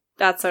it,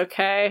 that's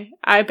okay.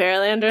 I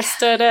barely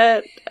understood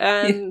it,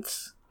 and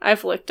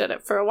I've looked at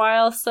it for a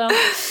while, so.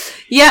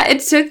 Yeah, it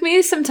took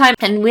me some time,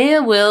 and we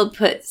will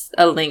put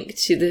a link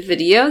to the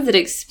video that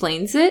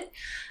explains it.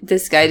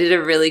 This guy did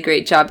a really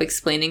great job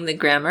explaining the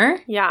grammar.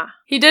 Yeah.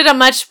 He did a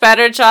much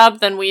better job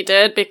than we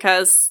did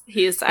because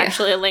he's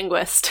actually a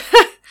linguist.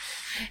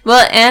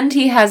 Well, and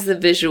he has the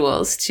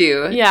visuals,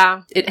 too.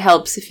 Yeah. It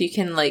helps if you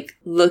can, like,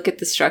 look at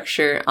the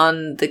structure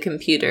on the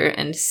computer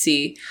and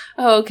see,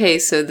 oh, okay,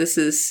 so this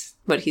is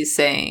what he's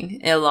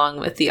saying, along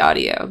with the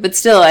audio. But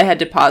still, I had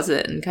to pause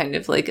it and kind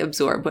of, like,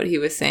 absorb what he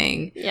was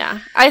saying. Yeah.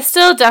 I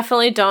still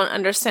definitely don't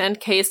understand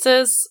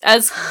cases.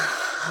 As,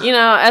 you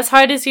know, as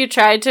hard as you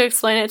tried to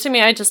explain it to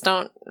me, I just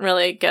don't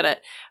really get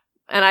it.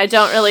 And I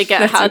don't really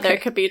get how there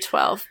could be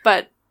 12.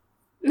 But,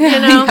 you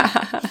know,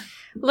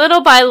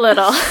 little by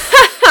little.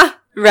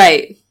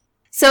 Right.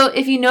 So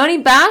if you know any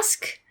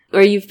Basque,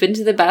 or you've been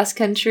to the Basque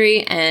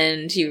Country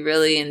and you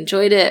really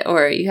enjoyed it,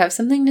 or you have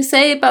something to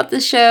say about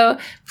the show,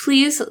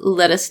 please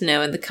let us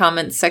know in the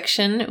comments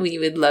section. We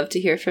would love to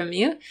hear from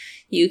you.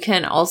 You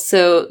can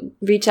also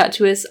reach out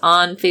to us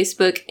on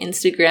Facebook,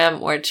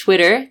 Instagram, or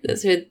Twitter.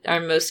 Those are our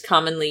most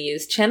commonly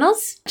used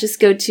channels. Just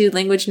go to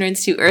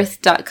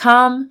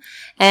languagenerdsdoearth.com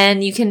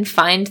and you can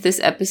find this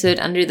episode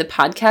under the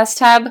podcast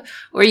tab,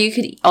 or you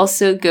could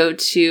also go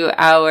to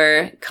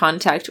our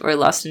contact or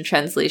lost in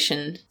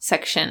translation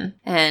section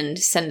and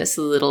send us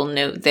a little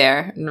note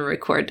there and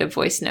record a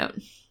voice note.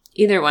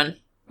 Either one.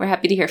 We're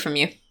happy to hear from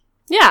you.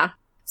 Yeah.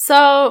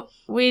 So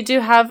we do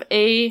have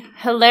a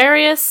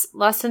hilarious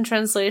lost in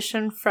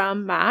translation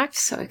from Max.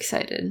 So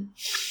excited.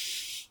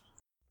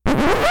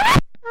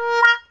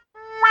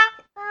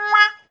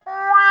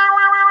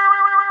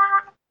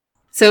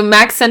 So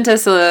Max sent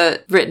us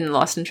a written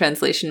lost in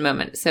translation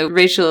moment. So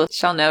Rachel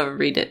shall now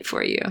read it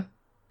for you.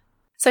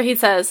 So he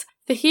says,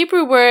 the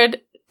Hebrew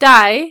word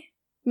dai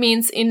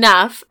means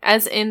enough,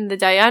 as in the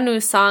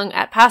Dayanu song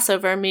at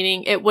Passover,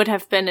 meaning it would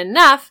have been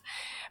enough,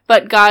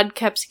 but God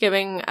kept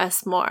giving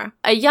us more.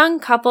 A young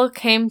couple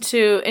came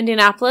to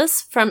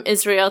Indianapolis from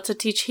Israel to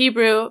teach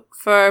Hebrew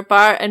for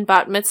bar and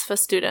bat mitzvah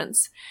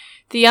students.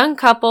 The young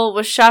couple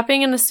was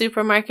shopping in a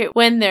supermarket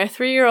when their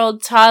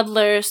 3-year-old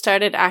toddler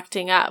started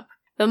acting up.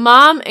 The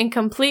mom, in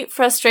complete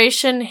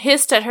frustration,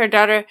 hissed at her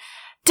daughter,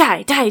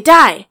 "Die, die,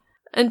 die!"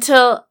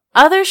 until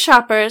other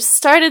shoppers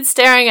started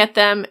staring at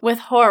them with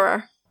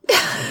horror.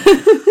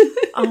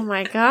 Oh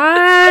my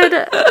god.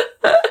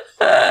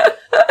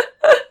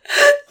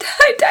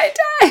 Die, die,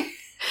 die!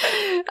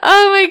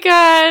 Oh my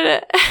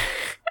god.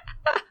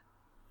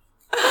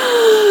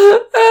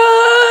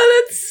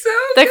 Oh, that's so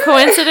The good.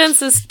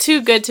 coincidence is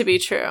too good to be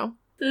true.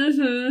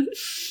 Mm-hmm.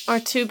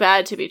 Or too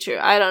bad to be true.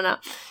 I don't know.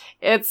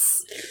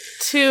 It's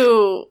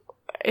too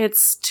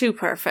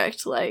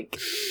perfect. Like,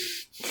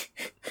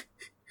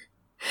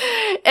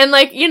 and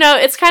like, you know,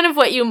 it's kind of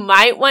what you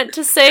might want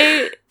to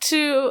say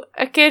to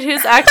a kid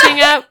who's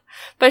acting up,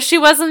 but she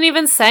wasn't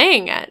even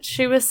saying it.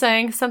 She was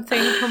saying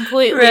something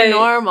completely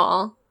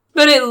normal.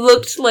 But it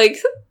looked like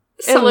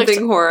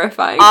something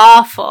horrifying.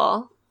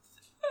 Awful.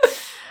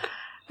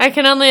 I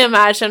can only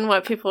imagine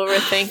what people were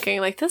thinking.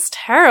 Like, this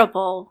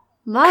terrible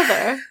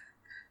mother.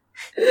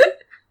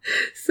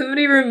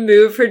 Somebody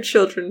remove her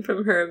children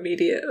from her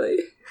immediately.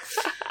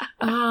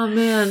 Oh,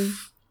 man.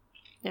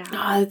 Yeah.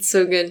 Oh, that's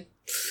so good.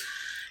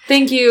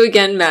 Thank you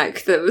again,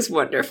 Mac. That was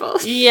wonderful.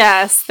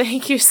 Yes,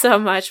 thank you so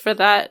much for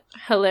that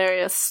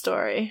hilarious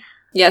story.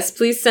 Yes,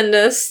 please send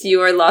us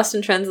your lost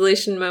in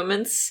translation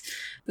moments.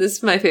 This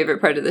is my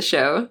favorite part of the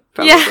show,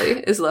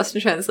 probably, is lost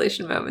in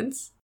translation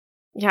moments.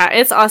 Yeah,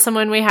 it's awesome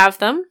when we have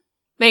them.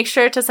 Make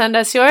sure to send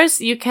us yours.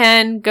 You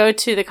can go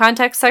to the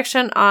contact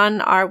section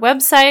on our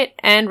website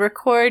and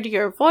record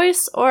your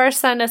voice or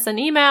send us an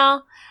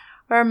email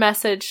or a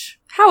message,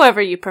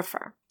 however you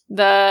prefer.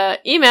 The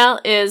email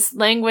is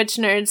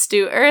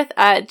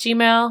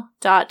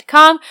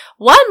languagenerdsdoearth@gmail.com.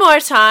 One more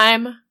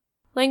time,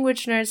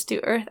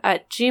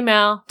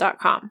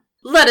 languagenerdsdoearth@gmail.com.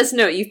 Let us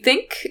know what you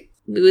think.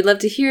 We would love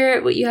to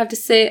hear what you have to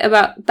say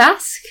about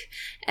Basque.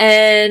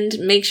 And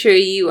make sure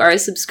you are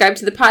subscribed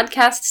to the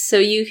podcast so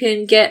you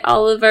can get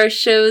all of our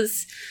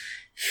shows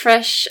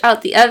fresh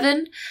out the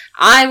oven.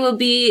 I will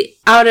be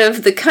out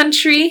of the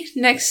country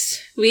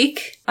next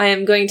week. I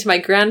am going to my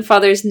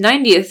grandfather's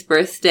 90th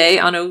birthday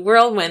on a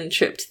whirlwind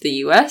trip to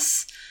the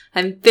US.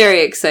 I'm very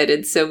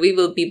excited, so we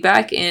will be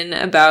back in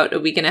about a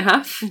week and a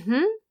half.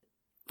 Mm-hmm.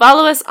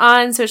 Follow us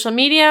on social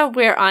media.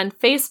 We're on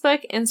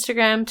Facebook,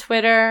 Instagram,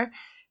 Twitter,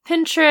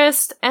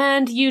 Pinterest,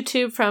 and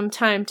YouTube from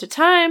time to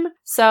time.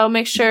 So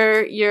make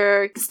sure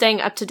you're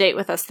staying up to date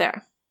with us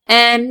there.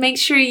 And make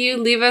sure you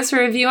leave us a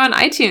review on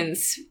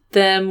iTunes.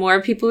 The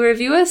more people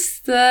review us,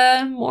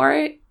 the more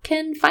it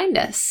can find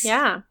us.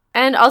 Yeah.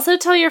 And also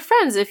tell your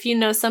friends if you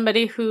know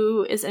somebody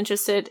who is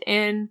interested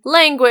in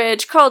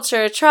language,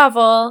 culture,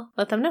 travel.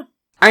 Let them know.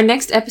 Our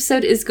next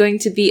episode is going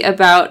to be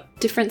about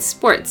different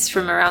sports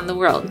from around the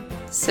world.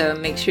 So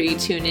make sure you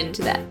tune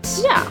into that.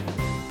 Yeah.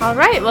 All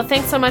right. Well,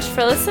 thanks so much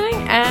for listening,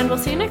 and we'll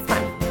see you next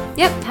time.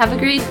 Yep. Have a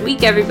great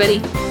week, everybody.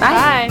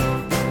 Bye. Bye.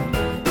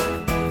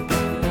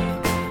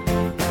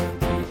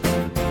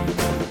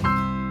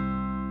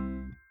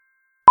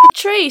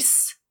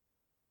 Patrice,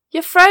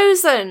 you're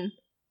frozen.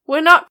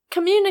 We're not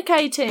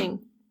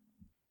communicating.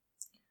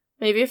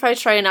 Maybe if I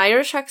try an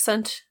Irish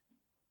accent.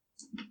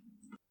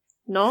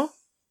 No?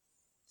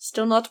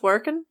 Still not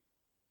working?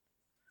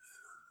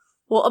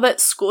 What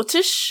about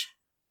Scottish?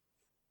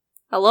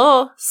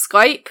 Hello?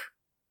 Skype?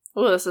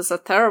 Oh, this is a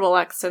terrible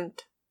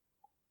accent.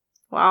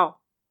 Wow.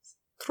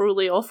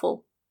 Truly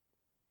awful.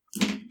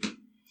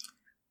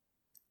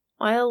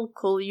 I'll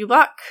call you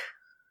back.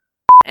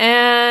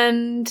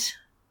 And...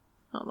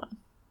 hold on.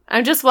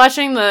 I'm just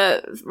watching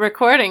the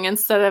recording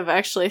instead of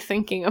actually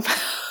thinking about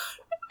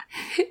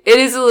It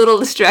is a little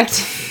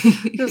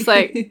distracting. Just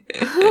like,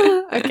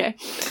 okay.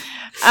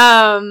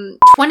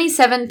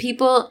 27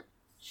 people.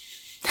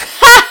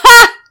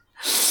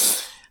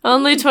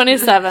 Only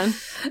 27.